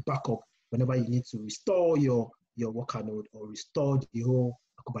keep that backup whenever you need to restore your worker node or restore the whole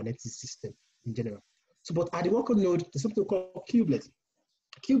Kubernetes system in general. So, but at the worker node, there's something called kubelet.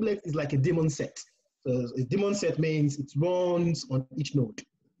 Kubelet is like a daemon set. So a daemon set means it runs on each node.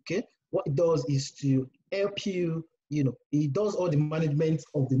 Okay, what it does is to help you. It does all the management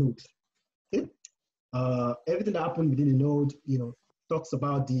of the node. Okay, everything that happens within the node, talks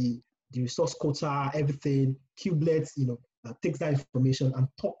about the resource quota, everything. Kubelet, takes that information and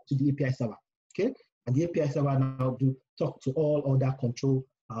talk to the API server. Okay, and the API server now do talk to all other control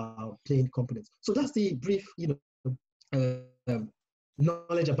plane components. So that's the brief,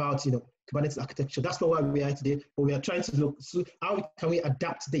 knowledge about Kubernetes architecture. That's not why we are today, but we are trying to look so how can we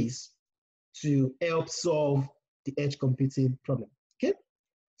adapt this to help solve the edge computing problem. Okay,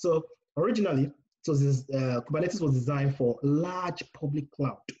 so originally, Kubernetes was designed for large public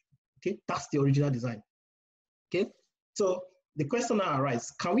cloud. Okay, that's the original design. Okay, so the question now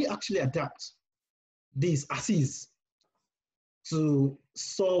arises: can we actually adapt this as is to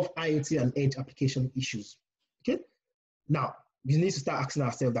solve IoT and edge application issues? Okay, now we need to start asking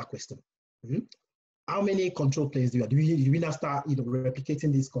ourselves that question. how many control planes do you have? Do we now start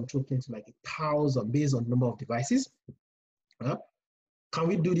replicating these control planes to like 1,000 based on number of devices? Can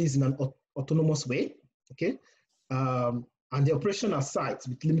we do this in an autonomous way? Okay. And the operational sites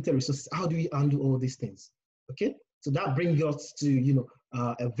with limited resources, how do we handle all these things? Okay. So that brings us to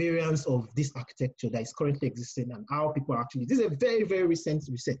a variance of this architecture that is currently existing and how people actually. This is a very, very recent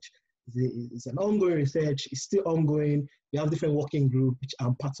research. It's an ongoing research. It's still ongoing. We have different working groups which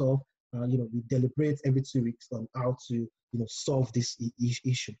I'm part of. We deliberate every 2 weeks on how to solve this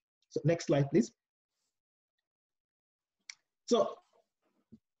issue. So next slide, please. So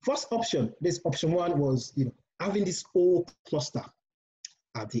first option, this option one was having this whole cluster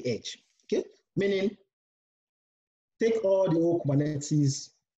at the edge. Okay, meaning take all the whole Kubernetes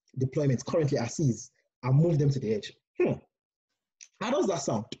deployments currently as is and move them to the edge. How does that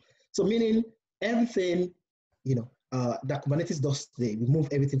sound? So meaning everything that Kubernetes does today, we move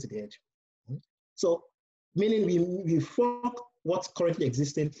everything to the edge. So meaning we fork what's currently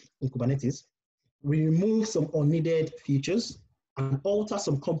existing in Kubernetes, we remove some unneeded features and alter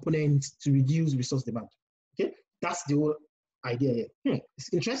some components to reduce resource demand. Okay, that's the whole idea here.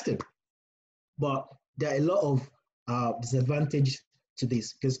 It's interesting, but there are a lot of disadvantages to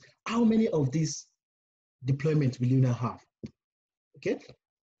this because how many of these deployments will you now have? Okay,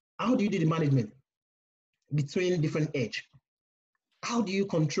 how do you do the management between different edge? How do you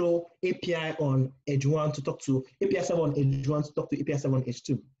control API on edge 1 to talk to API 7 on edge 1 to talk to API 7 on edge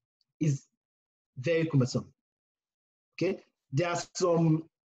 2? Is very cumbersome. Okay, there are some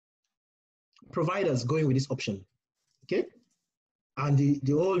providers going with this option. Okay, and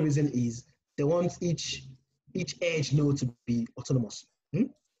the whole reason is they want each edge node to be autonomous.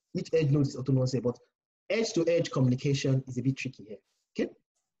 Each edge node is autonomous here, but edge to edge communication is a bit tricky here. Okay,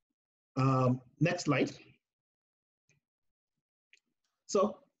 next slide.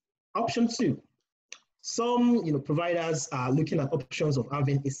 So option 2, some providers are looking at options of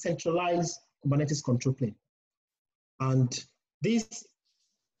having a centralized Kubernetes control plane. And this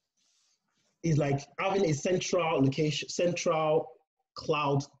is like having a central location, central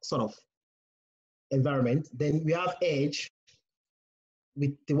cloud sort of environment. Then we have edge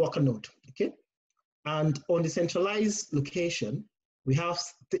with the worker node, okay? And on the centralized location, we have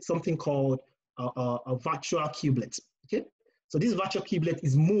something called a virtual kubelet, okay? So this virtual kubelet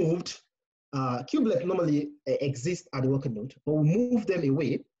is moved. Kubelet normally exists at the worker node, but we move them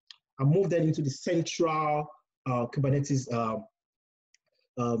away and move them into the central Kubernetes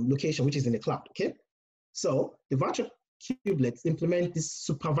location, which is in the cloud, okay? So the virtual kubelets implement this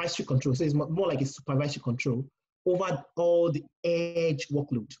supervisory control. So it's more like a supervisory control over all the edge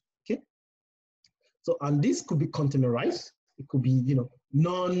workload, okay? So, and this could be containerized. It could be,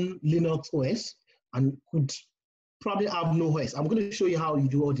 non-Linux OS and could probably have no OS. I'm going to show you how you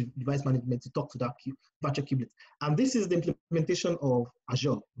do all the device management to talk to that virtual kubelet. And this is the implementation of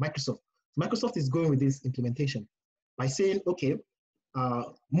Azure, Microsoft. Microsoft is going with this implementation by saying, okay,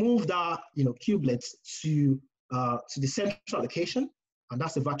 move that kubelet to the central location, and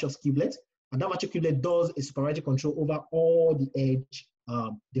that's a virtual kubelet. And that virtual kubelet does a supervisory control over all the edge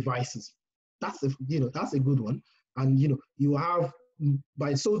devices. That's a good one. And you have,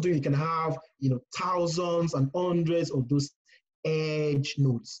 by so doing, you can have thousands and hundreds of those edge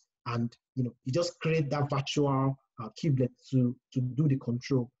nodes, and you just create that virtual kubelet to do the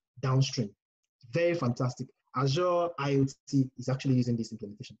control downstream. Very fantastic. Azure IoT is actually using this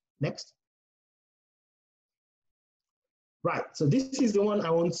implementation. Next. Right. So this is the one I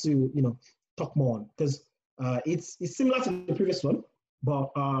want to talk more on because it's similar to the previous one,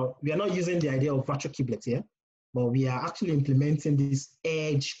 but we are not using the idea of virtual kubelet here. But we are actually implementing this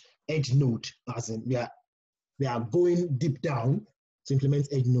edge node, as in we are going deep down to implement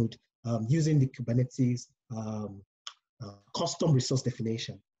edge node using the Kubernetes custom resource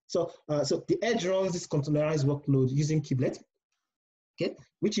definition. So the edge runs this containerized workload using kubelet, okay,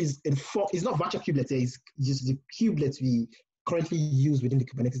 which is it's not virtual kubelet, it's just the kubelet we currently use within the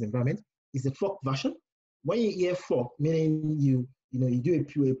Kubernetes environment. It's the fork version. When you hear fork, meaning you do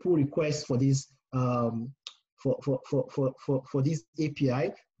a pull request for this for this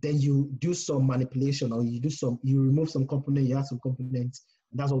API, then you do some manipulation or you remove some component, you add some components,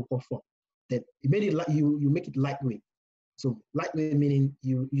 and that's what we call fork. Then you make it lightweight. So lightweight meaning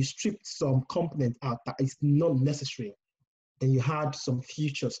you strip some component out that is not necessary. Then you add some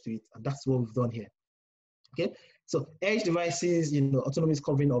features to it, and that's what we've done here. Okay, so edge devices, autonomy is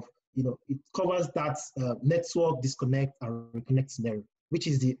covering of, it covers that network disconnect and reconnect scenario, which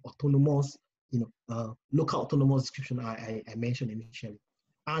is the autonomous, local autonomous description I mentioned initially.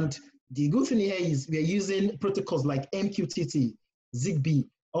 And the good thing here is we are using protocols like MQTT, ZigBee,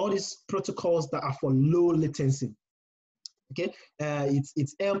 all these protocols that are for low latency. Okay, it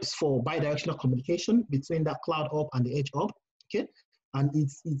helps for bidirectional communication between that cloud hub and the edge hub. Okay, and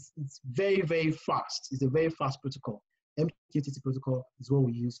it's very, very fast. It's a very fast protocol. MQTT protocol is what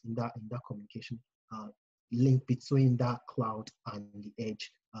we use in that communication link between that cloud and the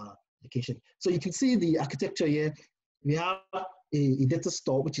edge location. So you can see the architecture here. We have a data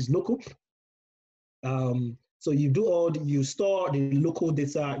store which is local. So you store the local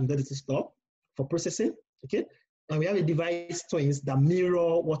data in the data store for processing. Okay, and we have a device twins that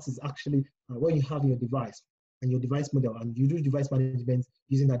mirror what is actually when you have your device and your device model, and you do device management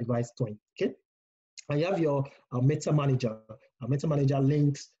using that device twin. Okay, and you have your meta manager. A meta manager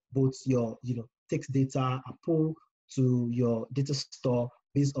links both your takes data and pull to your data store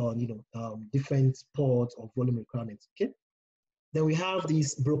based on different ports or volume requirements. Okay, then we have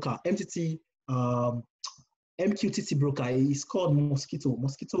this broker MQTT broker is called Mosquito.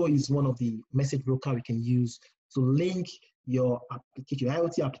 Mosquito is one of the message broker we can use to link your application, your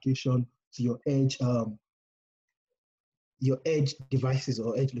IoT application, to your edge devices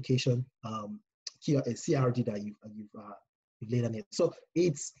or edge location CRD that you've laid on it. So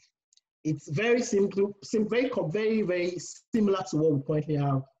it's very simple, very, very similar to what we currently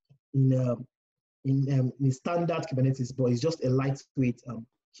have in standard Kubernetes, but it's just a lightweight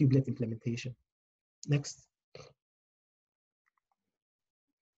kubelet implementation. Next.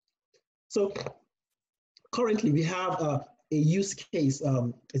 So currently we have a use case.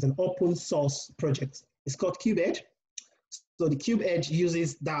 It's an open source project. It's called KubeEdge. So the KubeEdge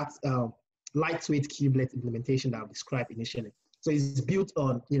uses that lightweight kubelet implementation that I described initially. So it's built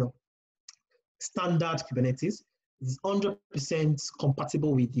on standard Kubernetes. It's 100%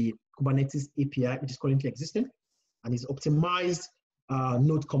 compatible with the Kubernetes API, which is currently existing, and it's optimized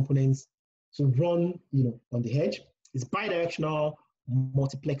node components to run on the edge. It's bidirectional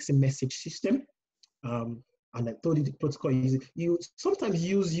multiplexing message system. And I told you the protocol you sometimes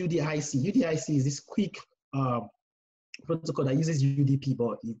use UDIC. UDIC is this quick protocol that uses UDP,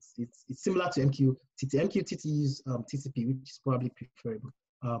 but it's similar to MQTT. MQTT uses TCP, which is probably preferable.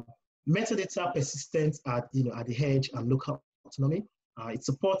 Metadata persistence at the edge and local autonomy. It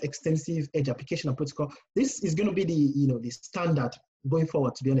supports extensive edge application and protocol. This is going to be the standard going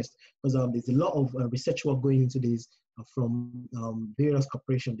forward, to be honest, because there's a lot of research work going into this from various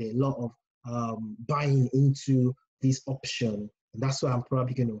corporations. There's a lot of buying into this option, and that's why I'm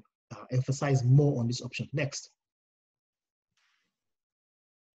probably going to emphasize more on this option next.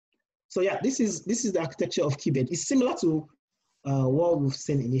 So yeah, this is the architecture of KubeEdge. It's similar to what we've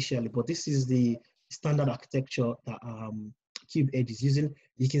seen initially, but this is the standard architecture that KubeEdge is using.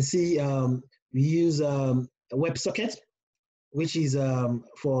 You can see we use a WebSocket, which is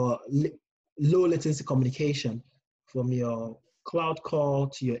for low latency communication from your cloud call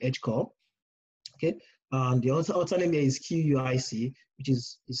to your edge call. Okay, and the alternative is QUIC, which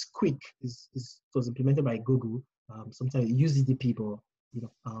is quick. It was implemented by Google. Sometimes it uses DP, but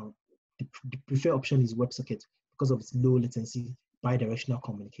the preferred option is WebSocket because of its low latency bidirectional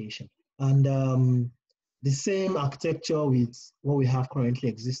communication. And the same architecture with what we have currently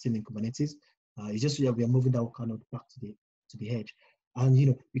existing in Kubernetes. It's just we are moving that kind of back to the edge. And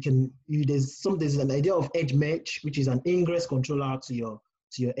there's an idea of edge mesh, which is an ingress controller to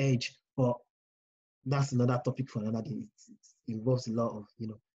your edge, but that's another topic for another day. It involves a lot of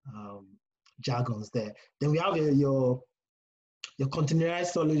jargons there. Then we have your containerized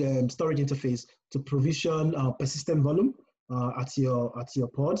storage interface to provision persistent volume at your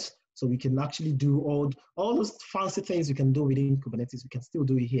pods. So we can actually do all those fancy things we can do within Kubernetes. We can still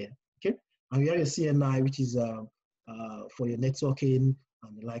do it here. Okay, and we have your CNI, which is for your networking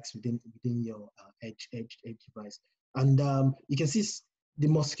and the likes within your edge device. And you can see the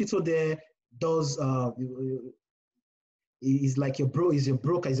Mosquito there does is like your broker,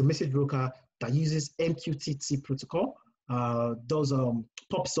 is a message broker that uses MQTT protocol. Does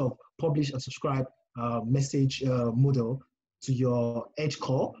pops up, publish and subscribe message model to your edge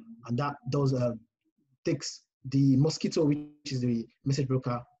call, and that does takes the Mosquito, which is the message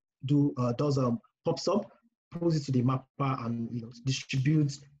broker, does pops up, pulls it to the mapper, and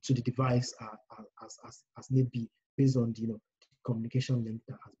distributes to the device as need be based on the communication link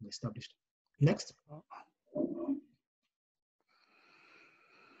that has been established. Next.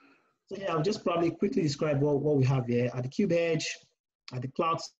 So yeah, I'll just probably quickly describe what we have here at the KubeEdge, at the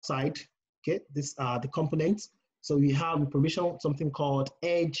cloud side. Okay, these are the components. So we have provision something called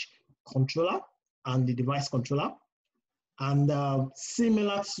edge controller and the device controller. And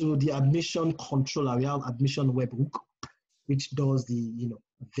similar to the admission controller, we have admission webhook, which does the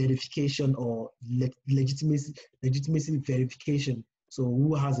verification or legitimacy verification So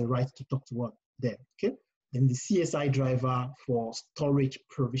who has a right to talk to what there? Okay. Then the CSI driver for storage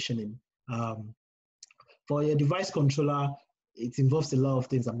provisioning. For your device controller, it involves a lot of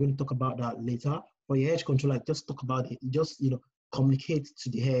things. I'm going to talk about that later. For your edge controller, just talk about it. It just communicate to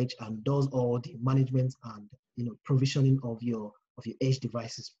the edge and does all the management and provisioning of your edge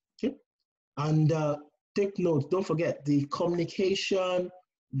devices. Okay, and take note. Don't forget the communication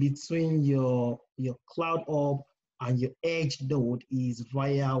between your cloud hub and your edge node is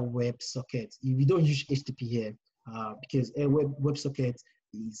via WebSocket. We don't use HTTP here because a WebSocket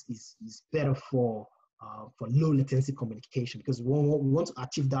is better for low latency communication, because we want to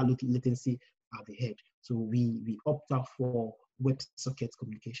achieve that low latency at the edge. So we opt out for WebSocket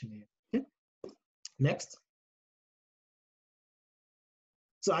communication here. Okay. Next.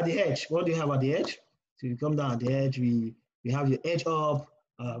 So at the edge, what do you have at the edge? So you come down at the edge, we have your edge hub,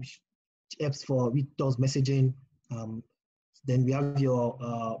 which helps which does messaging. Then we have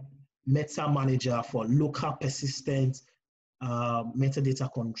your meta manager for local persistent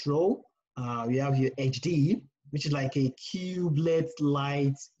metadata control. We have your HD, which is like a kubelet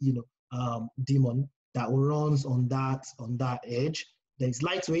light, daemon that runs on that edge. That is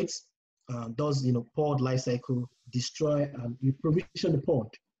lightweight, does pod lifecycle, destroy, and we provision the pod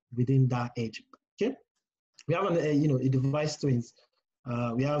within that edge. Okay, we have a device twins.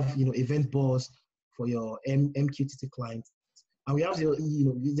 We have event bus for your MQTT client, and we have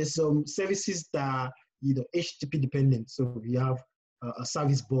there's some services that HTTP dependent. So we have a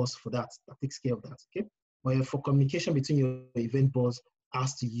service bus for that takes care of that. Okay, but for communication between your event bus,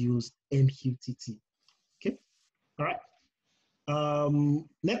 has to use MQTT. Okay, all right.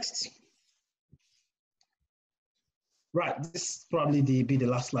 Next. Right, this is probably be the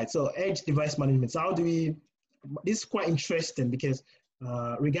last slide. So edge device management. So how do we? This is quite interesting because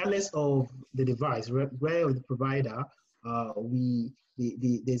regardless of the device, where the provider,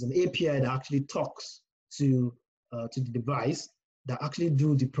 there's an API that actually talks to the device, that actually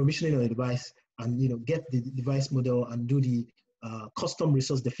do the provisioning of the device and get the device model and do the custom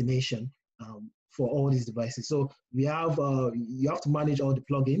resource definition for all these devices. So we have you have to manage all the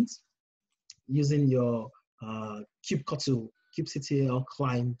plugins using your kubectl, kubectl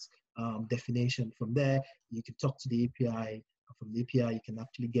client definition. From there, you can talk to the API. From the API, you can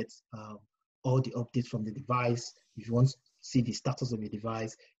actually get all the updates from the device. If you want to see the status of your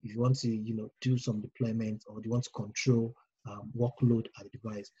device, if you want to do some deployment, or you want to control workload at the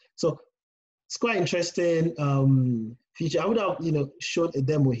device. So it's quite interesting feature. I would have showed a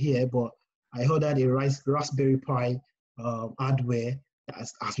demo here, but I heard that a Raspberry Pi hardware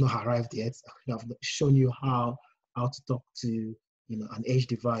has not arrived yet. I have shown you how to talk to an edge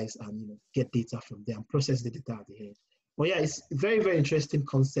device and get data from there and process the data at the edge. But yeah, it's a very, very interesting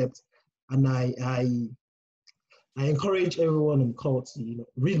concept, and I encourage everyone on the call to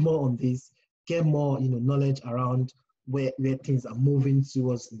read more on this, get more knowledge around where things are moving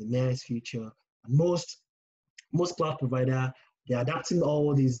towards in the nearest future. And most cloud provider, they're adapting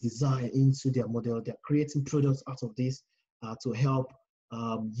all these design into their model. They're creating products out of this to help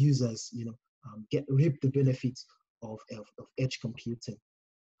users reap the benefits of edge computing.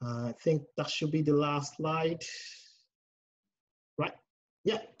 I think that should be the last slide. Right?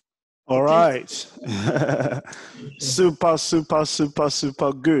 Yeah. All right. Super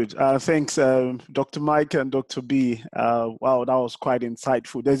good. Thanks, Dr. Mike and Dr. B. Wow, that was quite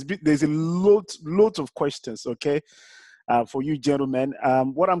insightful. There's a lot of questions, okay, for you gentlemen.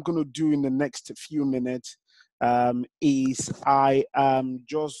 What I'm going to do in the next few minutes is I am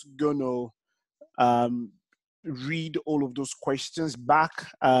just going to read all of those questions back,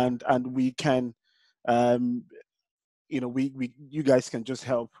 and we can you guys can just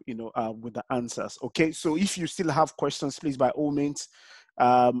help with the answers. Okay, so if you still have questions, please by all means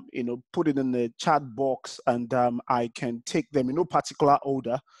put it in the chat box, and I can take them in no particular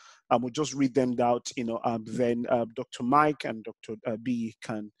order. We'll just read them out, then Dr. Mike and Dr. B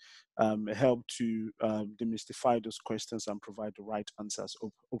can help to demystify those questions and provide the right answers,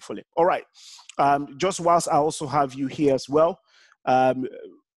 hopefully. All right, just whilst I also have you here as well,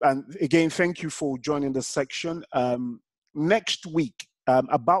 and again, thank you for joining the section. Next week,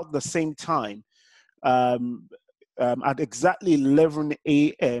 about the same time, at exactly 11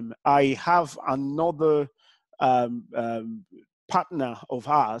 a.m., I have another partner of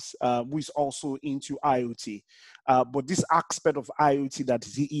ours who is also into IoT. But this aspect of IoT that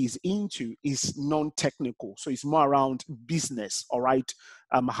he is into is non-technical. So it's more around business, all right?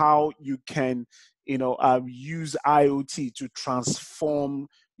 How you can use IoT to transform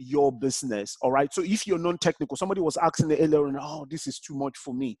your business. All right. So if you're non-technical, somebody was asking earlier on, oh, this is too much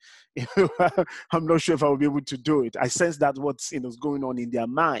for me. I'm not sure if I will be able to do it. I sense that what's is going on in their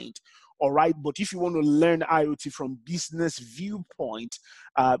mind. All right. But if you want to learn IoT from business viewpoint,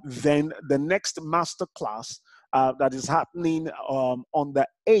 then the next masterclass that is happening on the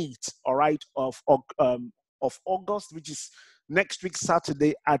 8th, all right, of August, which is next week,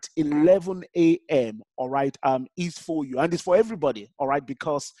 Saturday at 11 a.m., all right, is for you. And it's for everybody, all right,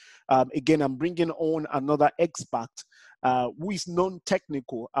 because, again, I'm bringing on another expert who is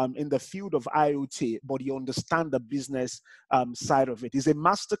non-technical in the field of IoT, but you understand the business side of it. It's a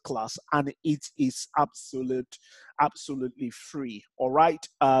masterclass, and it is absolutely free, all right?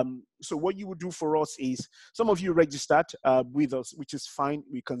 So what you would do for us is, some of you registered with us, which is fine.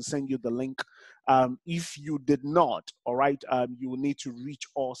 We can send you the link. If you did not, all right, you will need to reach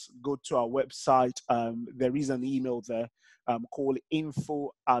us. Go to our website. There is an email there called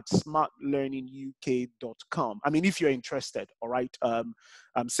info@smartlearninguk.com. I mean, if you're interested, all right,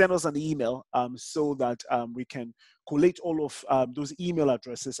 send us an email so that we can collate all of those email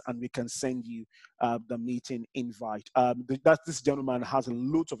addresses, and we can send you the meeting invite. This gentleman has a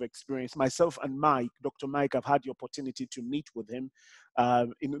lot of experience. Myself and Dr. Mike, have had the opportunity to meet with him,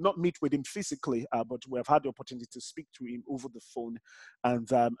 not meet with him physically, but we have had the opportunity to speak to him over the phone. And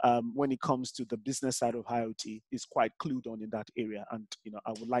when it comes to the business side of IoT, he's quite clued on in that area. And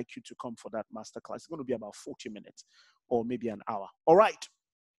I would like you to come for that masterclass. It's going to be about 40 minutes or maybe an hour. All right.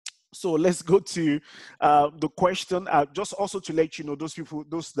 So let's go to the question. Just also to let you know, those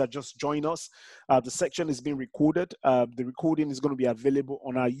that just join us, the section is being recorded. The recording is going to be available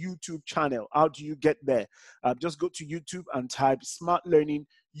on our YouTube channel. How do you get there? Just go to YouTube and type Smart Learning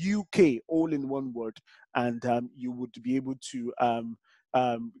UK, all in one word, and you would be able to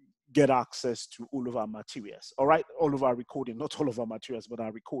get access to all of our materials. All right, all of our recording, not all of our materials, but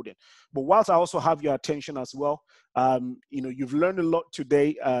our recording. But whilst I also have your attention as well, you've learned a lot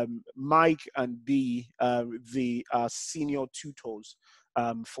today. Mike and B, the senior tutors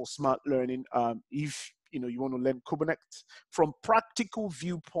for smart learning. If you want to learn Kubernetes from practical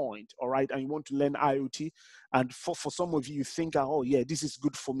viewpoint, all right, and you want to learn IoT, and for some of you, you think, oh yeah, this is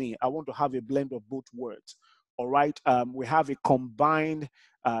good for me. I want to have a blend of both words. All right, we have a combined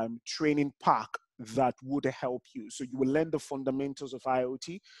training pack that would help you. So you will learn the fundamentals of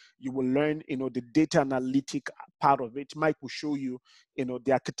IoT. You will learn, the data analytic part of it. Mike will show you,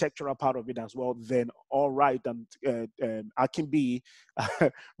 the architectural part of it as well. Then, all right, and Akinbiyi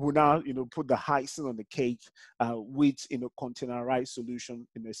will now, put the icing on the cake with, containerized solution,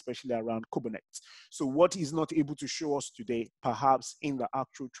 especially around Kubernetes. So what he's not able to show us today, perhaps in the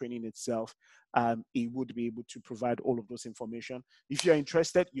actual training itself, he would be able to provide all of those information. If you're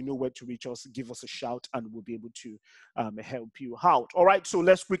interested, you know where to reach us. Give us a shout, and we'll be able to help you out. All right, so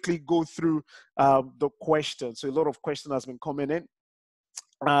let's quickly go through the questions. So a lot of questions has been coming in.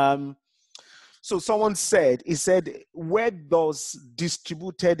 So someone said, where does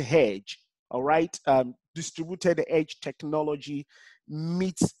distributed edge, all right, distributed edge technology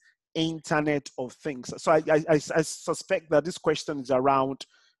meet Internet of Things? So I suspect that this question is around,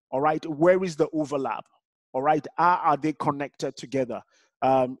 all right, where is the overlap? All right, how are they connected together?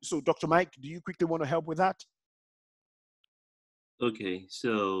 So Dr. Mike, do you quickly want to help with that? Okay,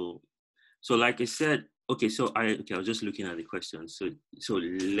 so like I said, okay, I was just looking at the question. So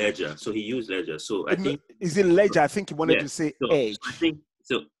Ledger. So he used Ledger. So I think is it Ledger? I think he wanted to say Edge. I think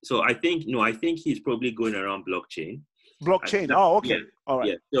he's probably going around blockchain. Blockchain. Oh, okay. Yeah, all right.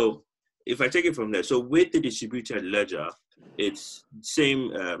 Yeah. So if I take it from there, so with the distributed ledger, it's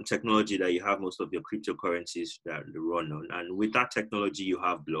same technology that you have most of your cryptocurrencies that run on, and with that technology, you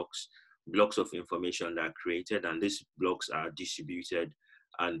have blocks of information that are created, and these blocks are distributed.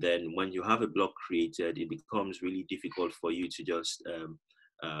 And then when you have a block created, it becomes really difficult for you to just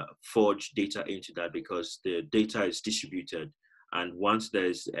forge data into that, because the data is distributed. And once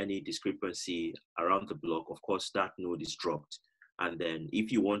there's any discrepancy around the block, of course, that node is dropped. And then if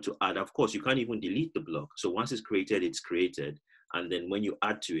you want to add, of course, you can't even delete the block. So once it's created. And then when you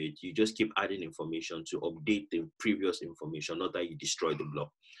add to it, you just keep adding information to update the previous information, not that you destroy the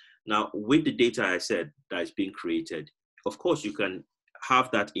block. Now, with the data I said that is being created, of course, you can have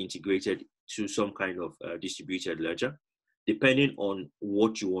that integrated to some kind of distributed ledger, depending on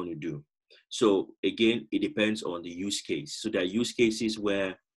what you want to do. So again, it depends on the use case. So there are use cases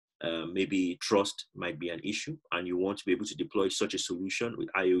where maybe trust might be an issue, and you want to be able to deploy such a solution with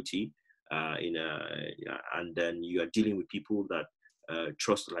IoT, and then you are dealing with people that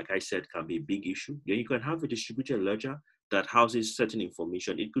trust, like I said, can be a big issue. Then you can have a distributed ledger that houses certain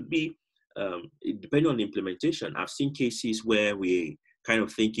information. It could be depending on the implementation, I've seen cases where we kind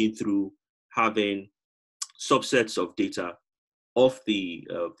of thinking through having subsets of data of the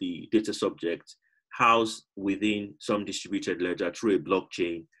data subject housed within some distributed ledger through a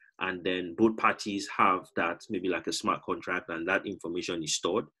blockchain, and then both parties have that, maybe like a smart contract, and that information is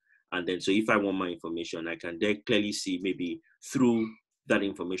stored. And then, so if I want my information, I can then clearly see maybe through that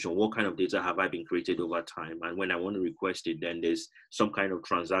information, what kind of data have I been created over time? And when I want to request it, then there's some kind of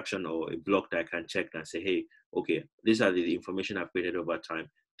transaction or a block that I can check and say, hey, okay, these are the information I've created over time.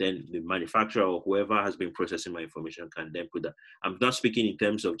 Then the manufacturer or whoever has been processing my information can then put that. I'm not speaking in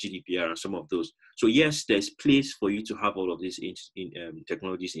terms of GDPR and some of those. So yes, there's place for you to have all of these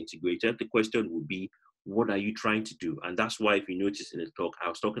technologies integrated. The question would be, what are you trying to do? And that's why, if you notice in the talk, I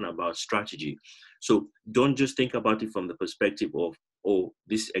was talking about strategy. So don't just think about it from the perspective of, oh,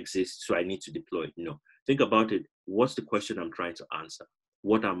 this exists, so I need to deploy it. No, think about it. What's the question I'm trying to answer?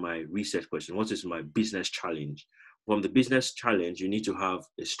 What are my research questions? What is my business challenge? From the business challenge, you need to have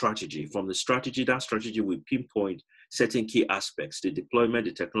a strategy. From the strategy, that strategy will pinpoint certain key aspects: the deployment,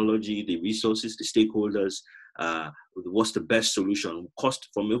 the technology, the resources, the stakeholders. What's the best solution? Cost,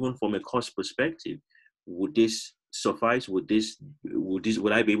 even from a cost perspective, would this suffice? Would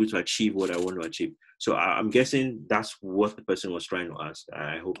I be able to achieve what I want to achieve? So I'm guessing that's what the person was trying to ask.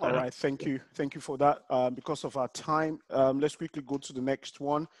 I hope. All right, thank you for that. Because of our time, let's quickly go to the next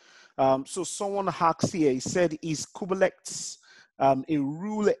one. So someone hacks here. He said, is Kubernetes a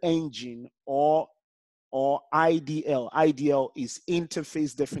rule engine or IDL? IDL is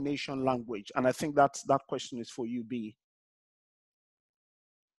interface definition language, and I think that question is for you, B.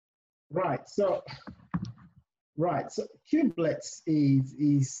 Right. So Kubernetes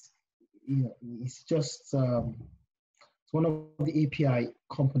is it's just it's one of the API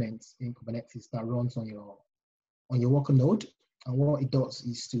components in Kubernetes that runs on your worker node, and what it does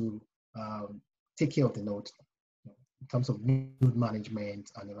is to take care of the node in terms of node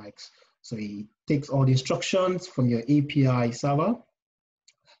management and the likes. So it takes all the instructions from your API server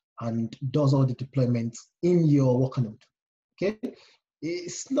and does all the deployments in your worker node. Okay,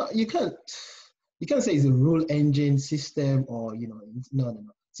 it's not, you can't say it's a rule engine system, or no.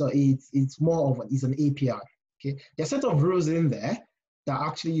 So it's more of it's an API. Okay, there's a set of rules in there that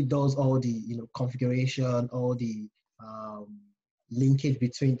actually does all the configuration, all the linkage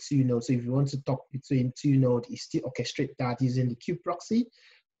between two nodes. So if you want to talk between two nodes, you still orchestrate that using the kube proxy.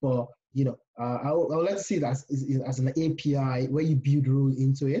 But I'll let's see that as an API where you build rules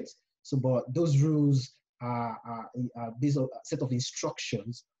into it. So, but those rules are based on a set of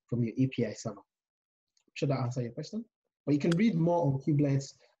instructions from your API server. Should that answer your question? But you can read more on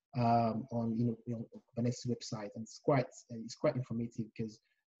Kubernetes on Kubernetes website, and it's quite informative because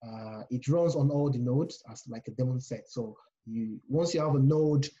it runs on all the nodes as like a demo set. So once you have a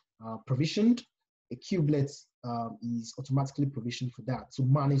node provisioned, a kubelet is automatically provisioned for that to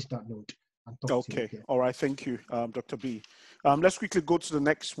manage that node. And talk to you. All right, thank you, Dr. B. Let's quickly go to the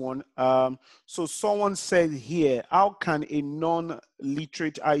next one. So someone said here, how can a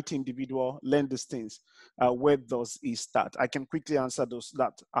non-literate IT individual learn these things? Where does he start? I can quickly answer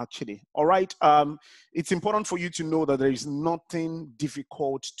that actually. All right, it's important for you to know that there is nothing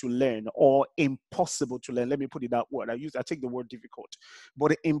difficult to learn or impossible to learn. Let me put it that word. I take the word difficult,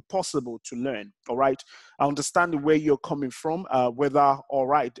 but impossible to learn. All right, I understand where you're coming from, whether, all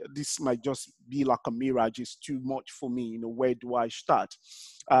right, this might just be like a mirage, it's too much for me, where do I start?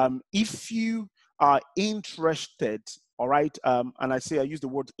 If you are interested, all right, and I use the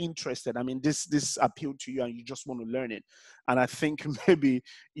word interested, I mean, this appealed to you and you just want to learn it. And I think maybe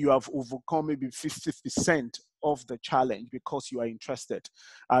you have overcome maybe 50% of the challenge because you are interested.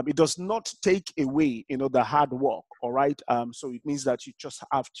 It does not take away, the hard work, all right? So it means that you just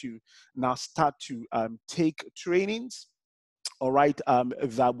have to now start to take trainings, all right,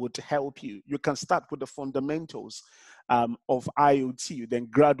 that would help you. You can start with the fundamentals of IoT, then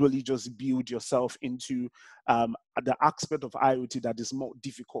gradually just build yourself into the aspect of IoT that is more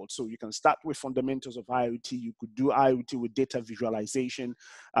difficult. So you can start with fundamentals of IoT. You could do IoT with data visualization.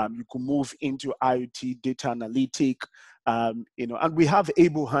 You could move into IoT data analytic. And we have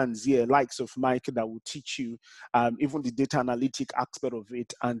able hands here, likes of Mike, that will teach you even the data analytic aspect of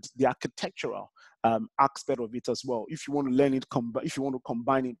it and the architectural aspect of it as well. If you want to learn it, if you want to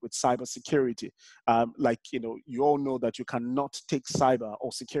combine it with cybersecurity, like, you all know that you cannot take cyber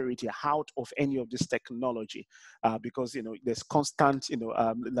or security out of any of this technology, because, there's constant,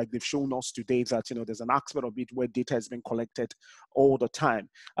 like they've shown us today that, there's an aspect of it where data has been collected all the time.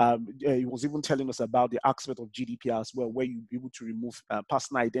 He was even telling us about the aspect of GDPR as well, where you'll be able to remove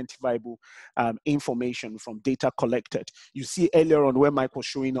personal identifiable information from data collected. You see earlier on where Mike was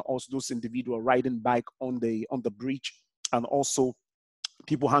showing us those individuals riding bike on the bridge, and also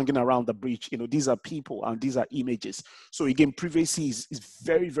people hanging around the bridge. These are people and these are images. So again, privacy is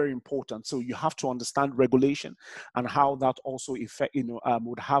very, very important. So you have to understand regulation and how that also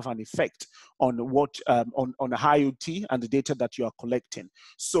would have an effect on what on the IoT and the data that you are collecting.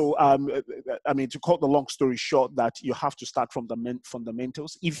 So to cut the long story short, that you have to start from the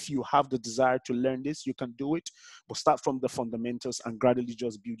fundamentals. If you have the desire to learn this, you can do it, but start from the fundamentals and gradually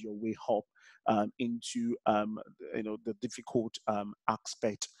just build your way up into the difficult aspect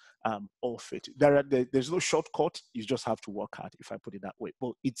of it. There's no shortcut. You just have to work hard, if I put it that way.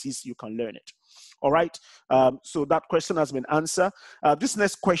 But it is, you can learn it. All right. So that question has been answered. This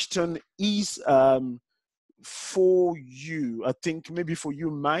next question is for you. I think maybe for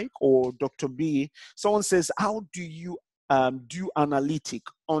you, Mike, or Dr. B. Someone says, how do you do analytic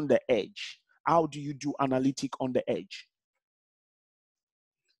on the edge? How do you do analytic on the edge?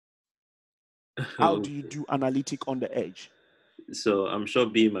 How do you do analytic on the edge? So I'm sure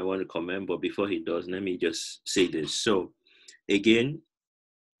B might want to comment, but before he does, let me just say this. So again,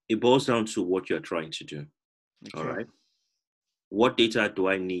 it boils down to what you're trying to do. Okay. All right. What data do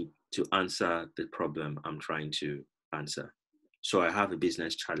I need to answer the problem I'm trying to answer? So I have a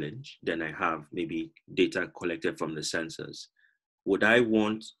business challenge, then I have maybe data collected from the sensors. Would I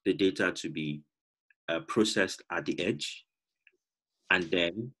want the data to be processed at the edge, and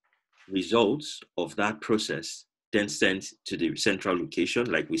then results of that process then sent to the central location,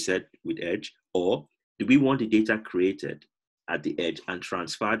 like we said with edge? Or do we want the data created at the edge and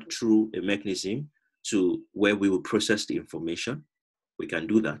transferred through a mechanism to where we will process the information? We can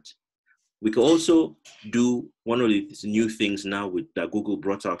do that. We can also do one of these new things now that Google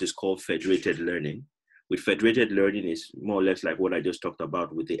brought out is called federated learning. With federated learning is more or less like what I just talked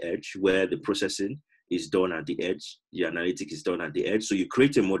about with the edge, where the processing is done at the edge, the analytics is done at the edge. So you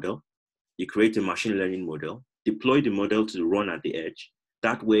create a model, you create a machine learning model, deploy the model to run at the edge.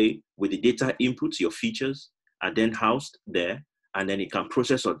 That way, with the data inputs, your features are then housed there, and then it can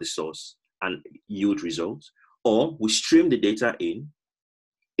process on the source and yield results. Or we stream the data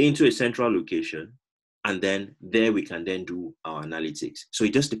into a central location, and then there we can then do our analytics. So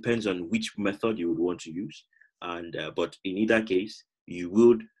it just depends on which method you would want to use. And but in either case, you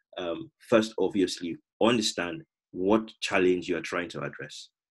would first obviously understand what challenge you are trying to address.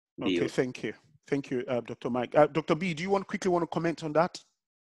 Okay, thank you. Thank you, Dr. Mike. Dr. B, do you quickly want to comment on that?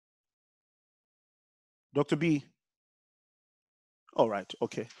 Dr. B? All right,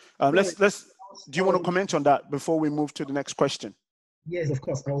 okay. Do you want to comment on that before we move to the next question? Yes, of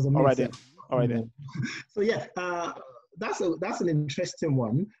course. I was on mute. All right then. So yeah, that's an interesting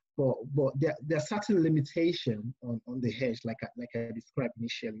one, but there are certain limitations on the edge, like I described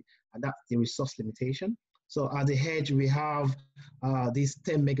initially, and that's the resource limitation. So at the edge, we have this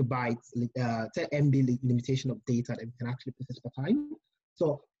 10 megabytes, 10 MB limitation of data that we can actually process per time.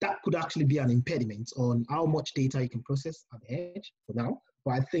 So that could actually be an impediment on how much data you can process at the edge for now.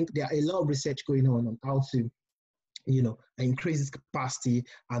 But I think there are a lot of research going on how to increase its capacity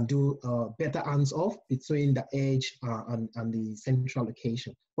and do better hands-off between the edge and the central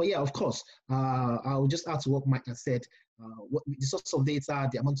location. But yeah, of course, I'll just add to what Mike has said. What the source of data,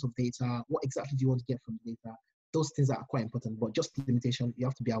 the amount of data, what exactly do you want to get from the data? Those things are quite important, but just the limitation you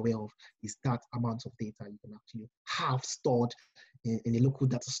have to be aware of is that amount of data you can actually have stored in a local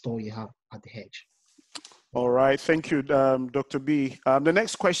data store you have at the edge. All right, thank you, Dr. B. The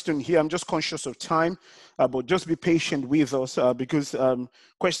next question here, I'm just conscious of time, but just be patient with us because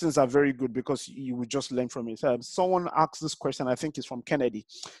questions are very good because you will just learn from it. Someone asked this question, I think it's from Kennedy.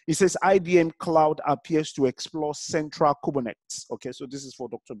 He says, IBM Cloud appears to explore central Kubernetes. Okay, so this is for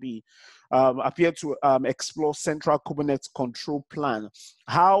Dr. B. Appear to explore central Kubernetes control plan.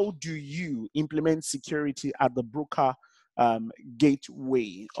 How do you implement security at the broker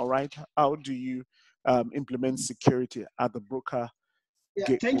gateway? All right, how do you implement security at the broker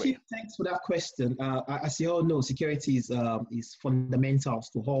gateway? Thank you. Thanks for that question. As you all know, security is fundamental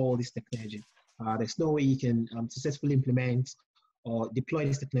to all this technology. There's no way you can successfully implement or deploy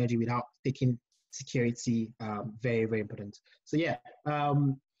this technology without taking security very, very important. So yeah,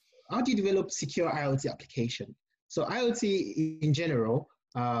 how do you develop secure IoT application? So IoT in general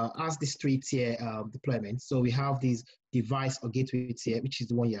has this three-tier deployment. So we have this device or gateway tier, which is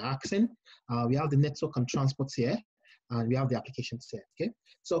the one you're asking. We have the network and transport tier, and we have the application tier. Okay,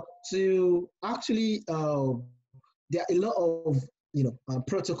 so to actually, there are a lot of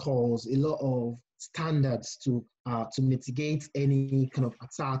protocols, a lot of standards to mitigate any kind of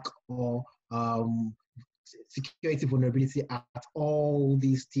attack or security vulnerability at all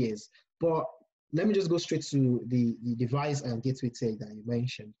these tiers. But let me just go straight to the device and gateway tier that you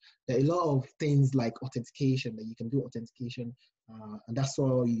mentioned. There are a lot of things like authentication that you can do authentication, and that's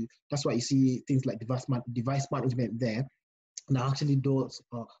why you see things like device management there. And actually does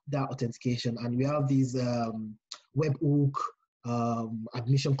that authentication. And we have these webhook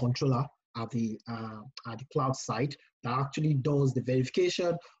admission controller at the cloud side that actually does the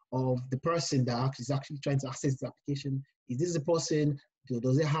verification of the person that is actually trying to access the application. Is this a person?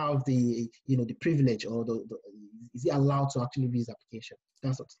 Does it have the the privilege, or is it allowed to actually use the application?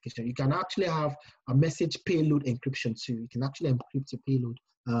 That's authentication. You can actually have a message payload encryption too. You can actually encrypt your payload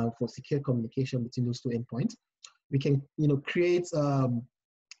for secure communication between those two endpoints. We can create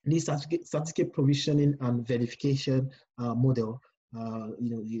this certificate provisioning and verification model.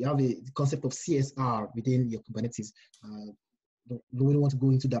 You have the concept of CSR within your Kubernetes. Don't really want to go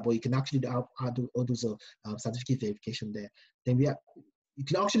into that, but you can actually add all those certificate verification there. Then you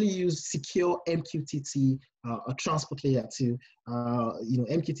can actually use secure MQTT, a transport layer to,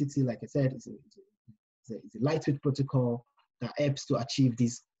 MQTT, like I said, is a lightweight protocol that helps to achieve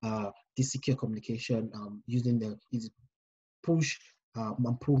this secure communication using the push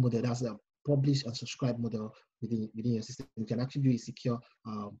and pull model. That's a publish and subscribe model within your system. You can actually do a secure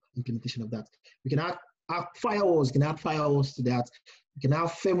implementation of that. We can add firewalls. You can add firewalls to that. You can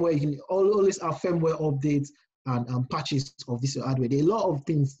have firmware. You can always have firmware updates and patches of this hardware. There are a lot of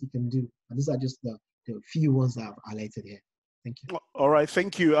things you can do, and these are just the few ones that I've highlighted here. Thank you. All right,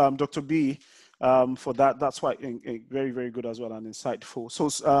 thank you, Dr. B, for that. That's quite very, very good as well and insightful. So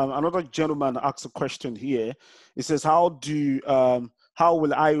another gentleman asked a question here. It says, how will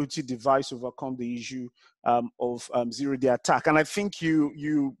IoT device overcome the issue of zero-day attack? And I think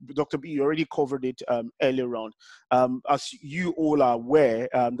you, Dr. B, you already covered it earlier on. As you all are aware,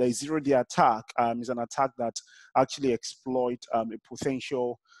 the zero-day attack is an attack that actually exploits a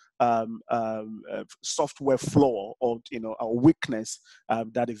potential software flaw or a weakness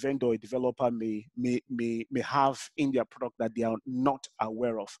that a vendor or a developer may have in their product that they are not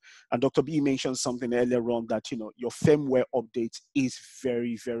aware of. And Dr. B mentioned something earlier on that your firmware update is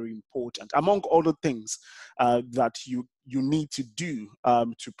very, very important, among other things that you need to do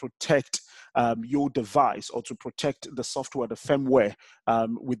to protect your device or to protect the software, the firmware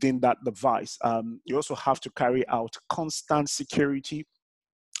within that device. You also have to carry out constant security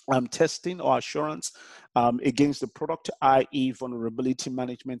testing or assurance against the product, i.e. vulnerability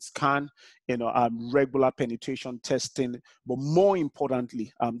management scan, regular penetration testing, but more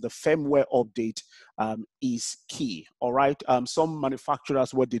importantly, the firmware update is key, all right? Some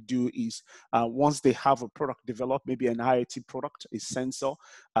manufacturers, what they do is once they have a product developed, maybe an IoT product, a sensor,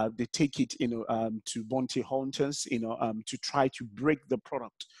 they take it, to bounty hunters, to try to break the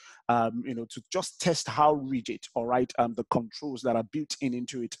product. To just test how rigid, all right, the controls that are built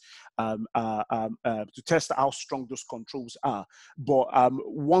into it, to test how strong those controls are. But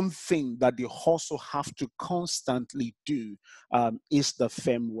one thing that they also have to constantly do is the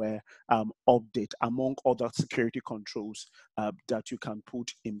firmware update, among other security controls that you can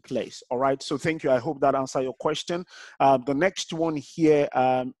put in place. All right, so thank you. I hope that answers your question. The next one here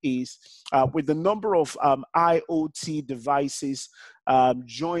is with the number of IoT devices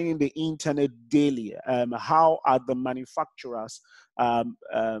joining the internet daily, how are the manufacturers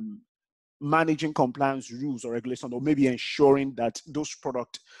managing compliance rules or regulations, or maybe ensuring that those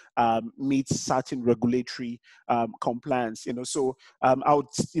products meet certain regulatory compliance? So I'll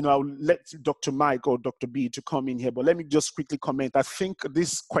let Dr. Mike or Dr. B to come in here, but let me just quickly comment. I think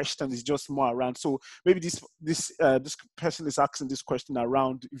this question is just more around, so maybe this person is asking this question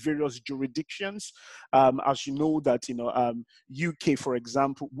around various jurisdictions. As you know that UK, for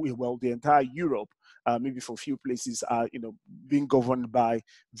example, the entire Europe, maybe for a few places are being governed by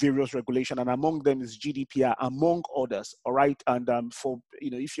various regulations, and among them is GDPR, among others. All right, and for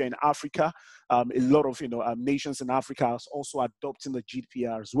if you're in Africa, a lot of nations in Africa are also adopting the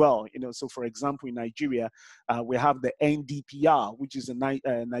GDPR as well. So for example, in Nigeria, we have the NDPR, which is the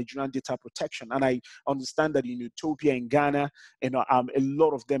Nigerian Data Protection, and I understand that in Ethiopia, in Ghana, a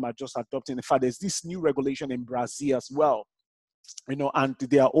lot of them are just adopting. In fact, there's this new regulation in Brazil as well. And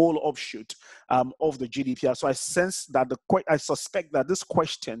they are all offshoot of the GDPR. So I sense that I suspect that this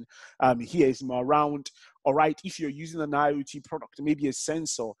question here is more around all right, if you're using an IoT product, maybe a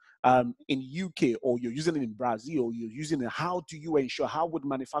sensor in UK, or you're using it in Brazil, or you're using it, how do you ensure, how would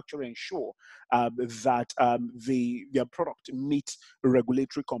manufacturer ensure that their product meets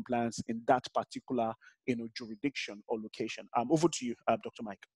regulatory compliance in that particular jurisdiction or location? Over to you, Dr.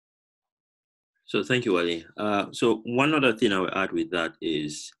 Mike. So thank you, Wale. So one other thing I will add with that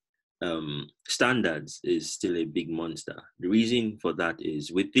is standards is still a big monster. The reason for that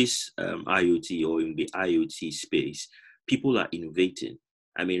is with this IoT, or in the IoT space, people are innovating.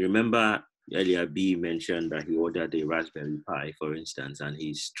 I mean, remember earlier B mentioned that he ordered a Raspberry Pi, for instance, and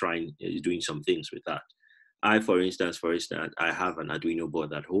he's doing some things with that. For instance, I have an Arduino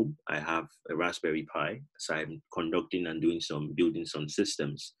board at home. I have a Raspberry Pi, so I'm conducting and building some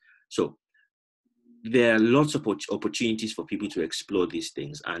systems. So there are lots of opportunities for people to explore these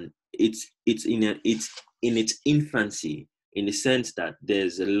things, and it's in its infancy, in the sense that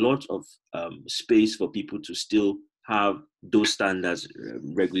there's a lot of space for people to still have those standards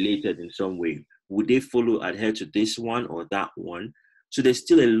regulated in some way. Would they adhere to this one or that one? So there's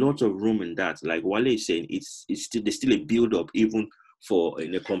still a lot of room in that. Like Wale is saying, there's still a build up even for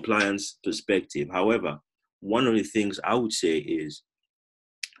in a compliance perspective. However, one of the things I would say is,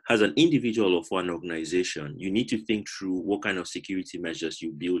 as an individual or for an organization, you need to think through what kind of security measures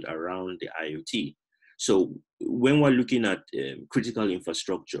you build around the IoT. So when we're looking at critical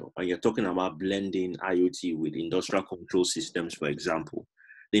infrastructure, and you're talking about blending IoT with industrial control systems, for example,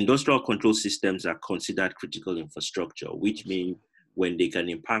 the industrial control systems are considered critical infrastructure, which means when they can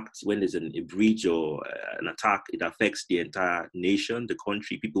impact, when there's a breach or an attack, it affects the entire nation, the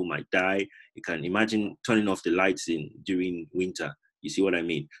country, people might die. You can imagine turning off the lights during winter. You see what I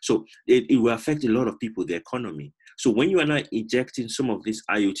mean? So it will affect a lot of people, the economy. So when you are now injecting some of these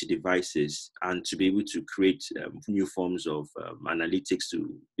IoT devices and to be able to create new forms of analytics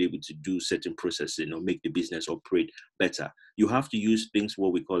to be able to do certain processing or make the business operate better, you have to use things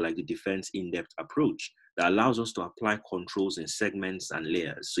what we call like the defense in-depth approach that allows us to apply controls in segments and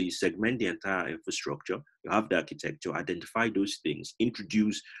layers. So you segment the entire infrastructure, you have the architecture, identify those things,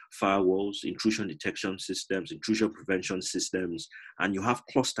 introduce firewalls, intrusion detection systems, intrusion prevention systems, and you have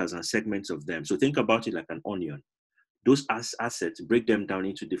clusters and segments of them. So think about it like an onion. Those assets, break them down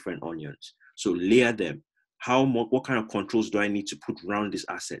into different onions. So layer them. What kind of controls do I need to put around this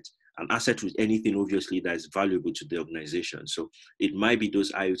asset? An asset with anything, obviously, that is valuable to the organization. So it might be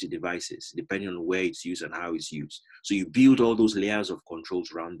those IoT devices, depending on where it's used and how it's used. So you build all those layers of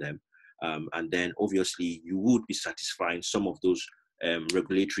controls around them. And then obviously you would be satisfying some of those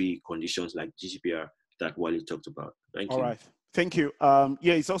regulatory conditions like GDPR that Wale talked about. Thank you. All right. Thank you.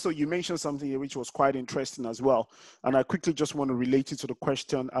 Yeah, it's also, you mentioned something here which was quite interesting as well. And I quickly just want to relate it to the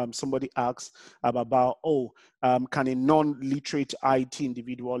question somebody asked about, can a non-literate IT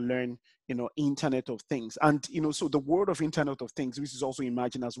individual learn, Internet of Things? And, so the word of Internet of Things, which is also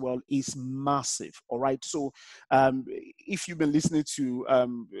imagined as well, is massive. All right. So if you've been listening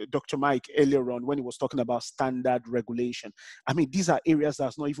to Dr. Mike earlier on when he was talking about standard regulation, I mean, these are areas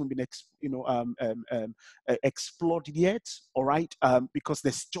that's not even been, explored yet. All right, because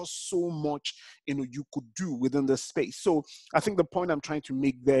there's just so much you could do within the space. So I think the point I'm trying to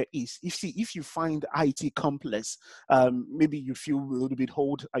make there is, if you find IT complex, maybe you feel a little bit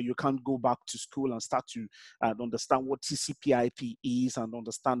old, you can't go back to school and start to understand what TCP/IP is and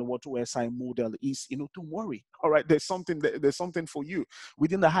understand what OSI model is. Don't worry. All right, there's something for you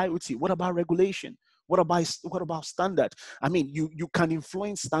within the IoT. What about regulation? What about standard? I mean, you can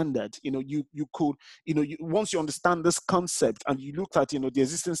influence standard. You could, once you understand this concept and you look at, the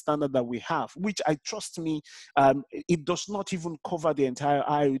existing standard that we have, which I trust me, it does not even cover the entire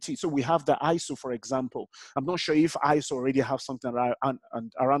IoT. So we have the ISO, for example. I'm not sure if ISO already have something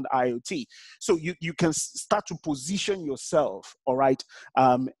around IoT. So you can start to position yourself, all right,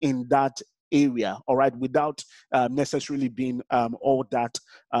 in that area, all right, without necessarily being all that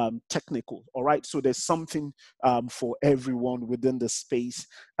technical, all right. So there's something for everyone within the space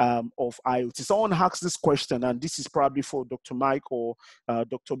of IoT. Someone asked this question, and this is probably for Dr. Mike or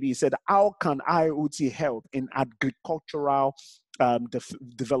Dr. B. He said, how can IoT help in agricultural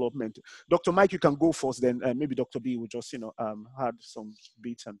development? Dr. Mike, you can go first, then maybe Dr. B will just, add some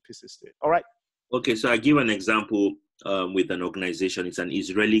bits and pieces to it. All right. Okay, so I give an example with an organization. It's an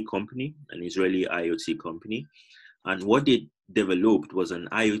Israeli company, an Israeli IoT company. And what they developed was an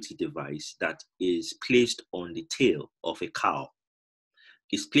IoT device that is placed on the tail of a cow.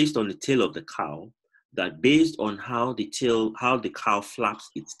 It's placed on the tail of the cow, that based on how the cow flaps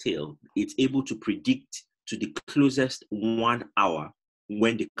its tail, it's able to predict to the closest 1 hour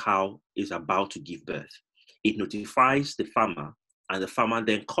when the cow is about to give birth. It notifies the farmer, and the farmer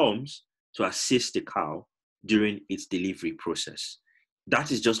then comes to assist the cow during its delivery process.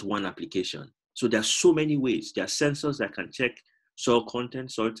 That is just one application. So there are so many ways. There are sensors that can check soil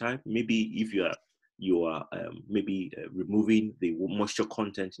content, soil type. Maybe if you are removing the moisture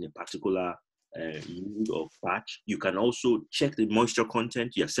content in a particular yield or patch, you can also check the moisture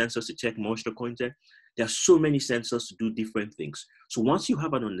content. You have sensors to check moisture content. There are so many sensors to do different things. So once you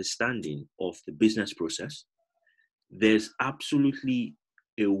have an understanding of the business process, there's absolutely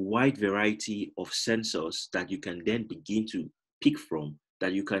a wide variety of sensors that you can then begin to pick from,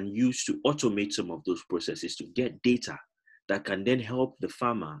 that you can use to automate some of those processes to get data that can then help the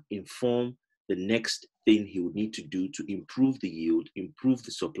farmer inform the next thing he would need to do to improve the yield, improve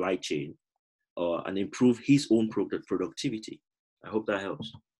the supply chain, and improve his own productivity. I hope that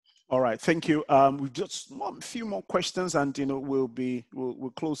helps. All right, thank you. We've just a few more questions, and we'll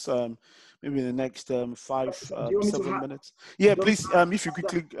close maybe in the next 5-7 minutes. Yeah, please, if you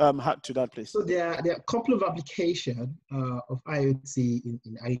quickly add to that, please. So there are a couple of applications of IoT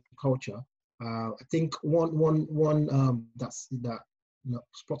in agriculture. I think one that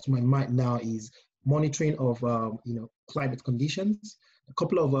spots my mind now is monitoring of climate conditions. A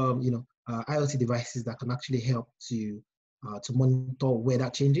couple of IoT devices that can actually help to monitor weather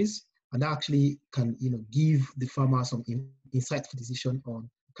changes, and that actually can give the farmer some insightful decision on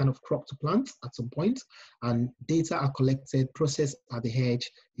kind of crop to plant at some point, and data are collected, processed at the edge,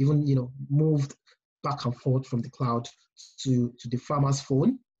 even moved back and forth from the cloud to the farmer's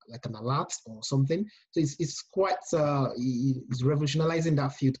phone, like an alert or something. So it's quite it's revolutionizing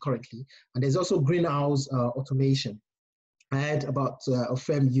that field currently. And there's also greenhouse automation. I heard about a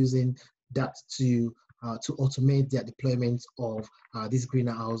firm using that to automate their deployment of these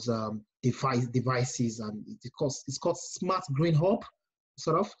greenhouse devices, and it's called Smart Green Hub,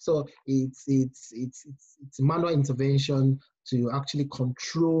 sort of. So it's manual intervention to actually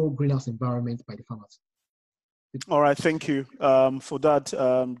control greenhouse environment by the farmers. All right, thank you for that,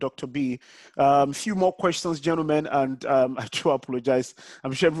 Dr. B. Few more questions, gentlemen, and I do apologize.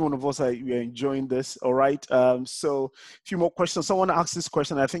 I'm sure every one of us are enjoying this. All right, so a few more questions. Someone asked this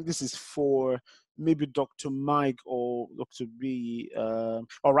question. I think this is for maybe Dr. Mike or Dr. B.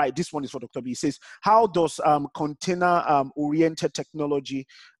 All right, this one is for Dr. B. It says, how does container-oriented technology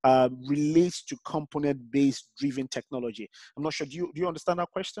relate to component-based driven technology? I'm not sure. Do you understand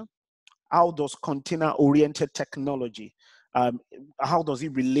that question? How does container-oriented technology, how does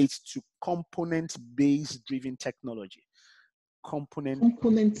it relate to component-based driven technology?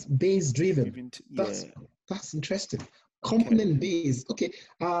 Component-based driven. That's interesting. Component-based. Okay.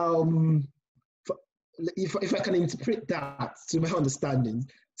 If I can interpret that to my understanding,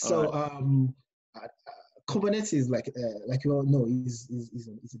 so right. Components is like you all know is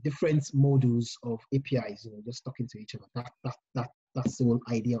different modules of APIs, just talking to each other. That's the whole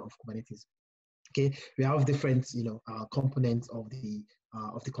idea of Kubernetes. Okay, we have different, components of the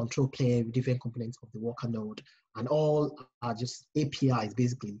control plane, different components of the worker node, and all are just APIs,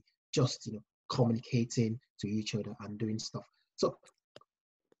 basically, just communicating to each other and doing stuff. So,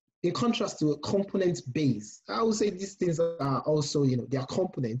 in contrast to a component base, I would say these things are also, they are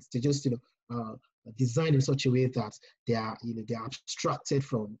components. They just, designed in such a way that they are abstracted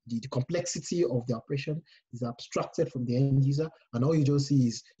from the complexity of the operation, is abstracted from the end user, and all you just see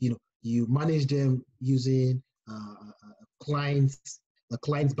is you manage them using a client's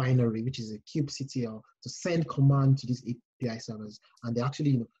binary, which is a kubectl, to send command to these API servers, and they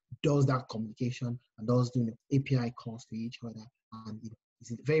actually does that communication and does API calls to each other, and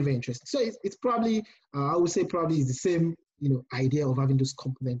it's very, very interesting. So it's probably I would say probably is the same idea of having those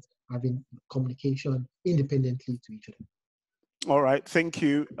components having communication independently to each other. All right, thank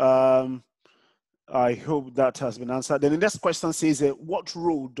you. I hope that has been answered. Then the next question says, what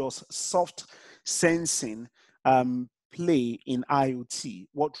role does soft sensing play in IoT?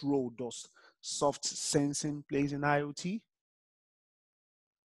 What role does soft sensing play in IoT?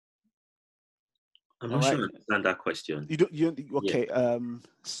 I'm not sure I understand that question. Okay, yeah.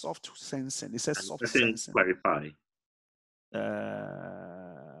 Soft sensing. It says soft sensing. Clarify.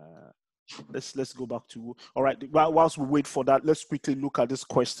 Let's go back to, all right, whilst we wait for that, let's quickly look at this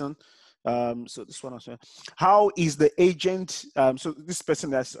question. So this one, how is the agent, so this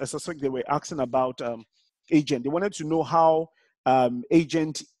person, I suspect they were asking about agent. They wanted to know how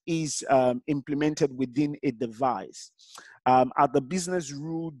agent is implemented within a device. Are these business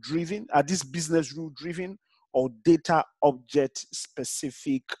rule driven or data object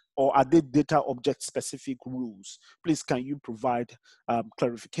specific, or are they data object specific rules? Please, can you provide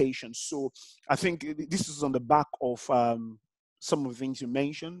clarification? So I think this is on the back of some of the things you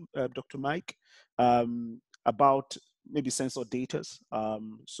mentioned, Dr. Mike, about maybe sensor data.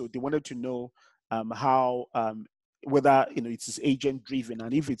 So they wanted to know how whether it is agent driven,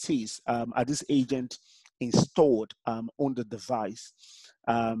 and if it is, are this agent installed on the device,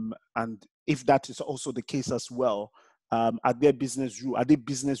 and if that is also the case as well, are they business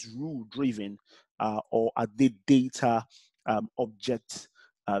rule driven, or are they data object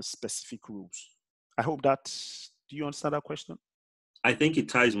specific rules? I hope that, do you understand that question? I think it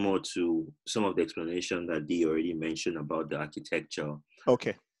ties more to some of the explanation that Dee already mentioned about the architecture.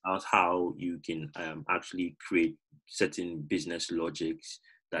 Okay. About how you can actually create certain business logics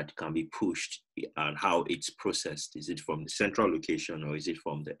that can be pushed, and how it's processed. Is it from the central location or is it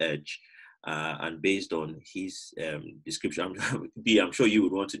from the edge? And based on his description, I'm sure you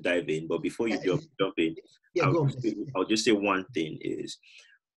would want to dive in, but before you jump in, I'll just say one thing is,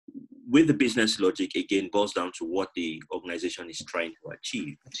 with the business logic, again, boils down to what the organization is trying to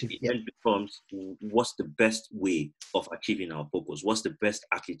achieve. It then becomes, what's the best way of achieving our purpose? What's the best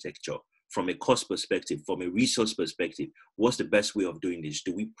architecture from a cost perspective, from a resource perspective? What's the best way of doing this?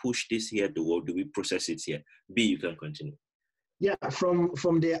 Do we push this here, or do we process it here? B, you can continue. Yeah, from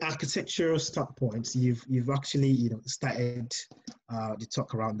the architectural standpoint, you've actually started the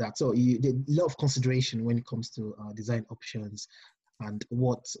talk around that. So a lot of consideration when it comes to design options and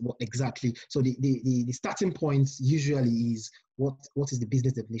what exactly. So the starting point usually is what is the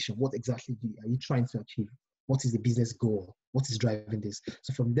business definition? What exactly are you trying to achieve? What is the business goal? What is driving this?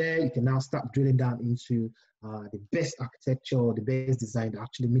 So from there, you can now start drilling down into the best architecture, the best design that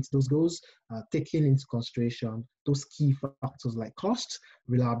actually meets those goals, taking into consideration those key factors like cost,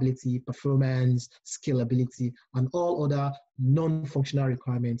 reliability, performance, scalability, and all other non-functional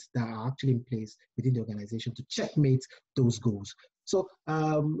requirements that are actually in place within the organization to checkmate those goals. So,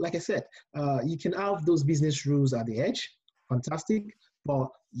 like I said, you can have those business rules at the edge, fantastic, but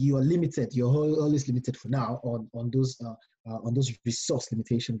you are limited. You're always limited for now on those resource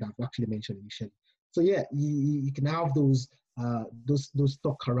limitations that I've actually mentioned initially. So yeah, you can have those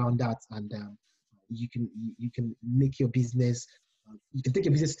talk around that, and you can make your business. You can take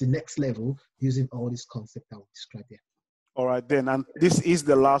your business to the next level using all these concepts I will describe here. All right then, and this is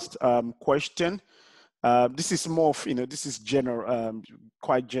the last question. This is more of, this is general,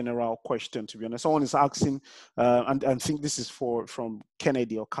 quite general question, to be honest. Someone is asking, and I think this is from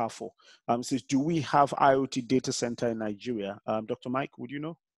Kennedy or Carrefour. Says, do we have IoT data center in Nigeria? Dr. Mike, would you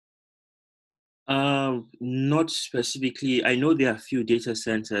know? Not specifically. I know there are a few data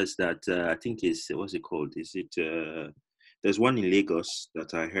centers that I think is, what's it called? Is it, there's one in Lagos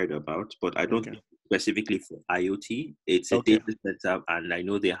that I heard about, but I don't think specifically for IoT. It's a data center, and I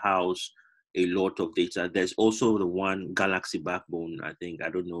know they house a lot of data. There's also the one Galaxy Backbone, I think. I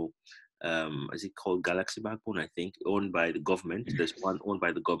don't know. Is it called Galaxy Backbone? I think, owned by the government. There's one owned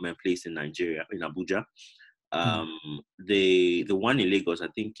by the government, placed in Nigeria, in Abuja. The one in Lagos, I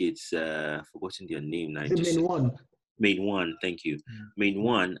think it's forgotten their name now. Main One, thank you. Main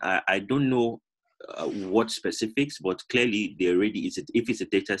One. I don't know what specifics, but clearly they already if it's a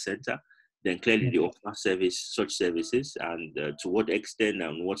data center, then clearly they offer such services, and to what extent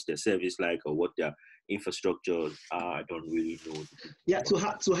and what's their service like, or what their infrastructure are, I don't really know. Yeah, to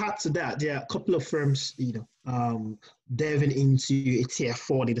add to that, there are a couple of firms, delving into a tier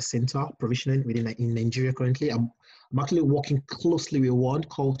 4 data center provisioning in Nigeria currently. I'm actually working closely with one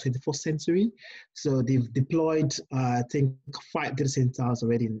called 21st Century. So they've deployed, I think, 5 data centers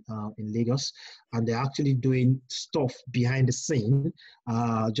already in Lagos, and they're actually doing stuff behind the scene,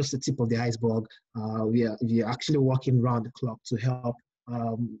 just the tip of the iceberg. We are actually working around the clock to help,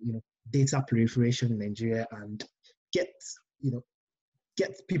 data proliferation in Nigeria, and get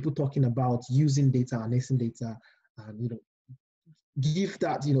people talking about using data, harnessing data, and give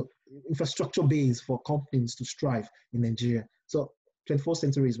that infrastructure base for companies to strive in Nigeria. So 21st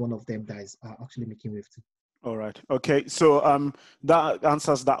Century is one of them that is actually making wave too. All right. Okay. So that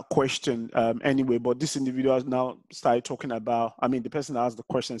answers that question anyway. But this individual has now started talking about, the person that asked the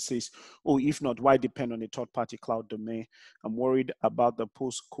question says, oh, if not, why depend on a third-party cloud domain? I'm worried about the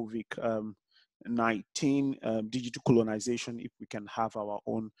post-COVID 19 digital colonization if we can have our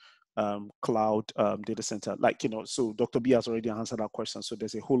own cloud data center. So Dr. B has already answered that question. So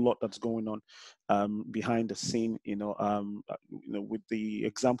there's a whole lot that's going on behind the scene, with the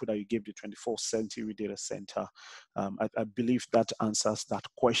example that you gave, the 24th Century data center. I believe that answers that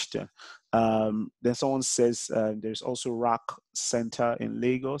question. Then someone says there's also Rack Center in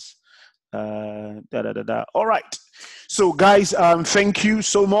Lagos. All right. So guys, thank you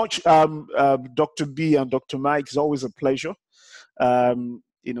so much. Dr. B and Dr. Mike, it's always a pleasure.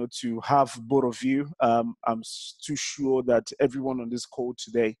 To have both of you. I'm too sure that everyone on this call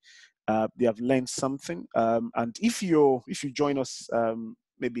today, they have learned something. And if you join us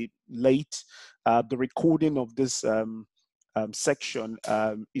maybe late. The recording of this section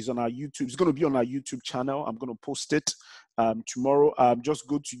is on our YouTube. It's going to be on our YouTube channel. I'm going to post it tomorrow. Just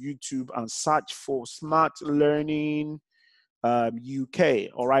go to YouTube and search for Smart Learning UK,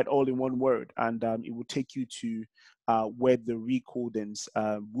 all right, all in one word, and it will take you to where the recordings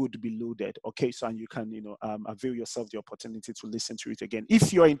would be loaded. Okay, so and you can, avail yourself the opportunity to listen to it again.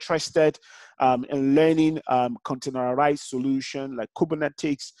 If you're interested in learning containerized solution like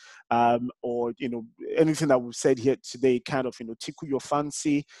Kubernetes, or anything that we've said here today, kind of tickle your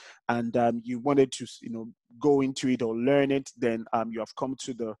fancy, and you wanted to go into it or learn it, then you have come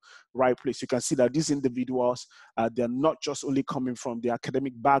to the right place. You can see that these individuals, they're not just only coming from the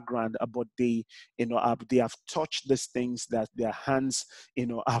academic background, but they have touched these things that their hands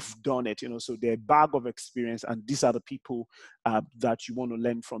have done it. So they're a bag of experience, and these are the people that you want to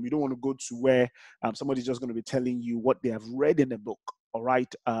learn from. You don't want to go to where somebody's just going to be telling you what they have read in a book. All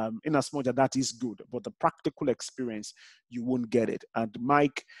right, in as much as that is good, but the practical experience, you won't get it. And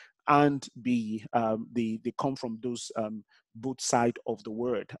Mike and B, they come from those both sides of the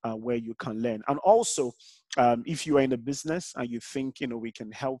word where you can learn. And also, if you are in a business and you think we can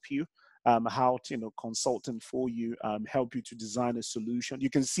help you, how to consulting for you, help you to design a solution. You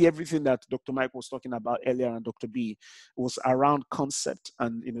can see everything that Dr. Mike was talking about earlier, and Dr. B was around concept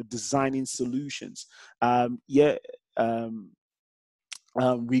and designing solutions.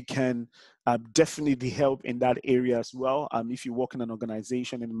 We can definitely help in that area as well. If you work in an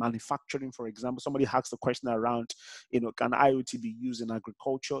organization in manufacturing, for example, somebody asked the question around, can IoT be used in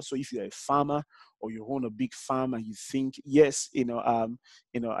agriculture? So if you're a farmer or you own a big farm and you think, yes, I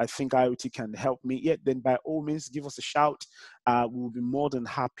think IoT can help me, then by all means, give us a shout. We'll be more than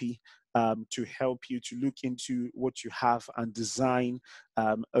happy to help you to look into what you have and design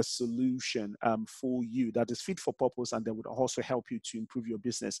a solution for you that is fit for purpose, and that would also help you to improve your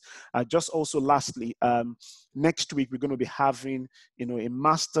business. Just also lastly, next week we're going to be having a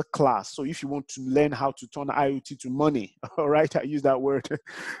master class. So if you want to learn how to turn IoT to money, all right, I use that word.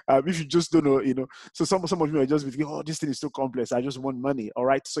 If you just don't know, so some of you are just thinking, oh, this thing is so complex, I just want money. All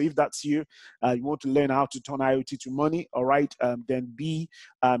right, so if that's you, you want to learn how to turn IoT to money, all right, then be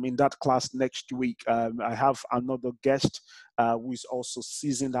in that class next week. I have another guest who is also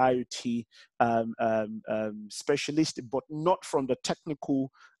seasoned IoT specialist, but not from the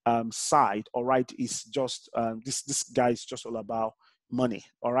technical side. All right, it's just this guy is just all about money.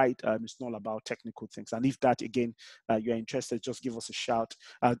 All right, it's not about technical things. And if that again you're interested, just give us a shout.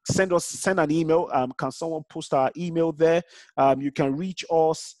 Send an email. Can someone post our email there? You can reach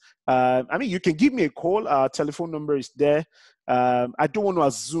us. You can give me a call. Our telephone number is there. I don't want to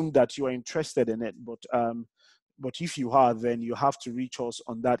assume that you are interested in it, but if you are, then you have to reach us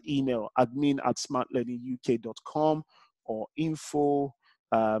on that email, admin@smartlearninguk.com or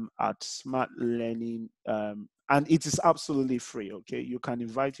info@smartlearning. And it is absolutely free, okay? You can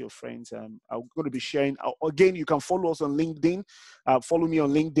invite your friends. I'm going to be sharing. Again, you can follow us on LinkedIn. Follow me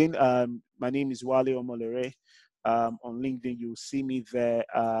on LinkedIn. My name is Wale Omolere. On LinkedIn, you'll see me there.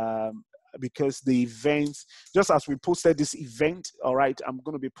 Because the events, just as we posted this event, all right, I'm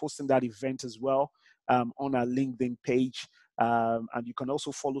going to be posting that event as well on our LinkedIn page. And you can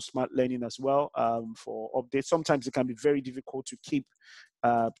also follow Smart Learning as well for updates. Sometimes it can be very difficult to keep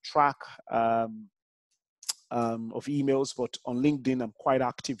track of emails, but on LinkedIn, I'm quite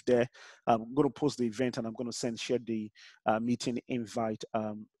active there. I'm going to post the event and I'm going to share the meeting invite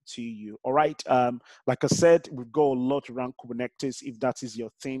to you. All right. Like I said, we've got a lot around Kubernetes. If that is your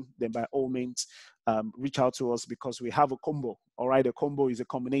thing, then by all means, reach out to us, because we have a combo. All right. A combo is a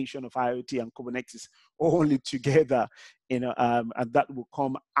combination of IoT and Kubernetes only together, and that will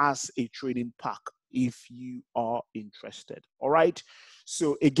come as a training pack if you are interested. All right.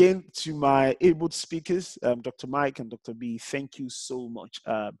 So again, to my able speakers, Dr. Mike and Dr. B, thank you so much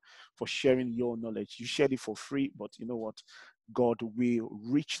for sharing your knowledge. You shared it for free, but you know what? God will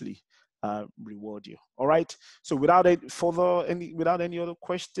richly reward you. All right. So without any other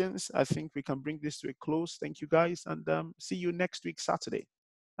questions, I think we can bring this to a close. Thank you guys, and see you next week, Saturday.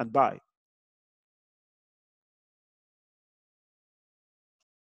 And bye.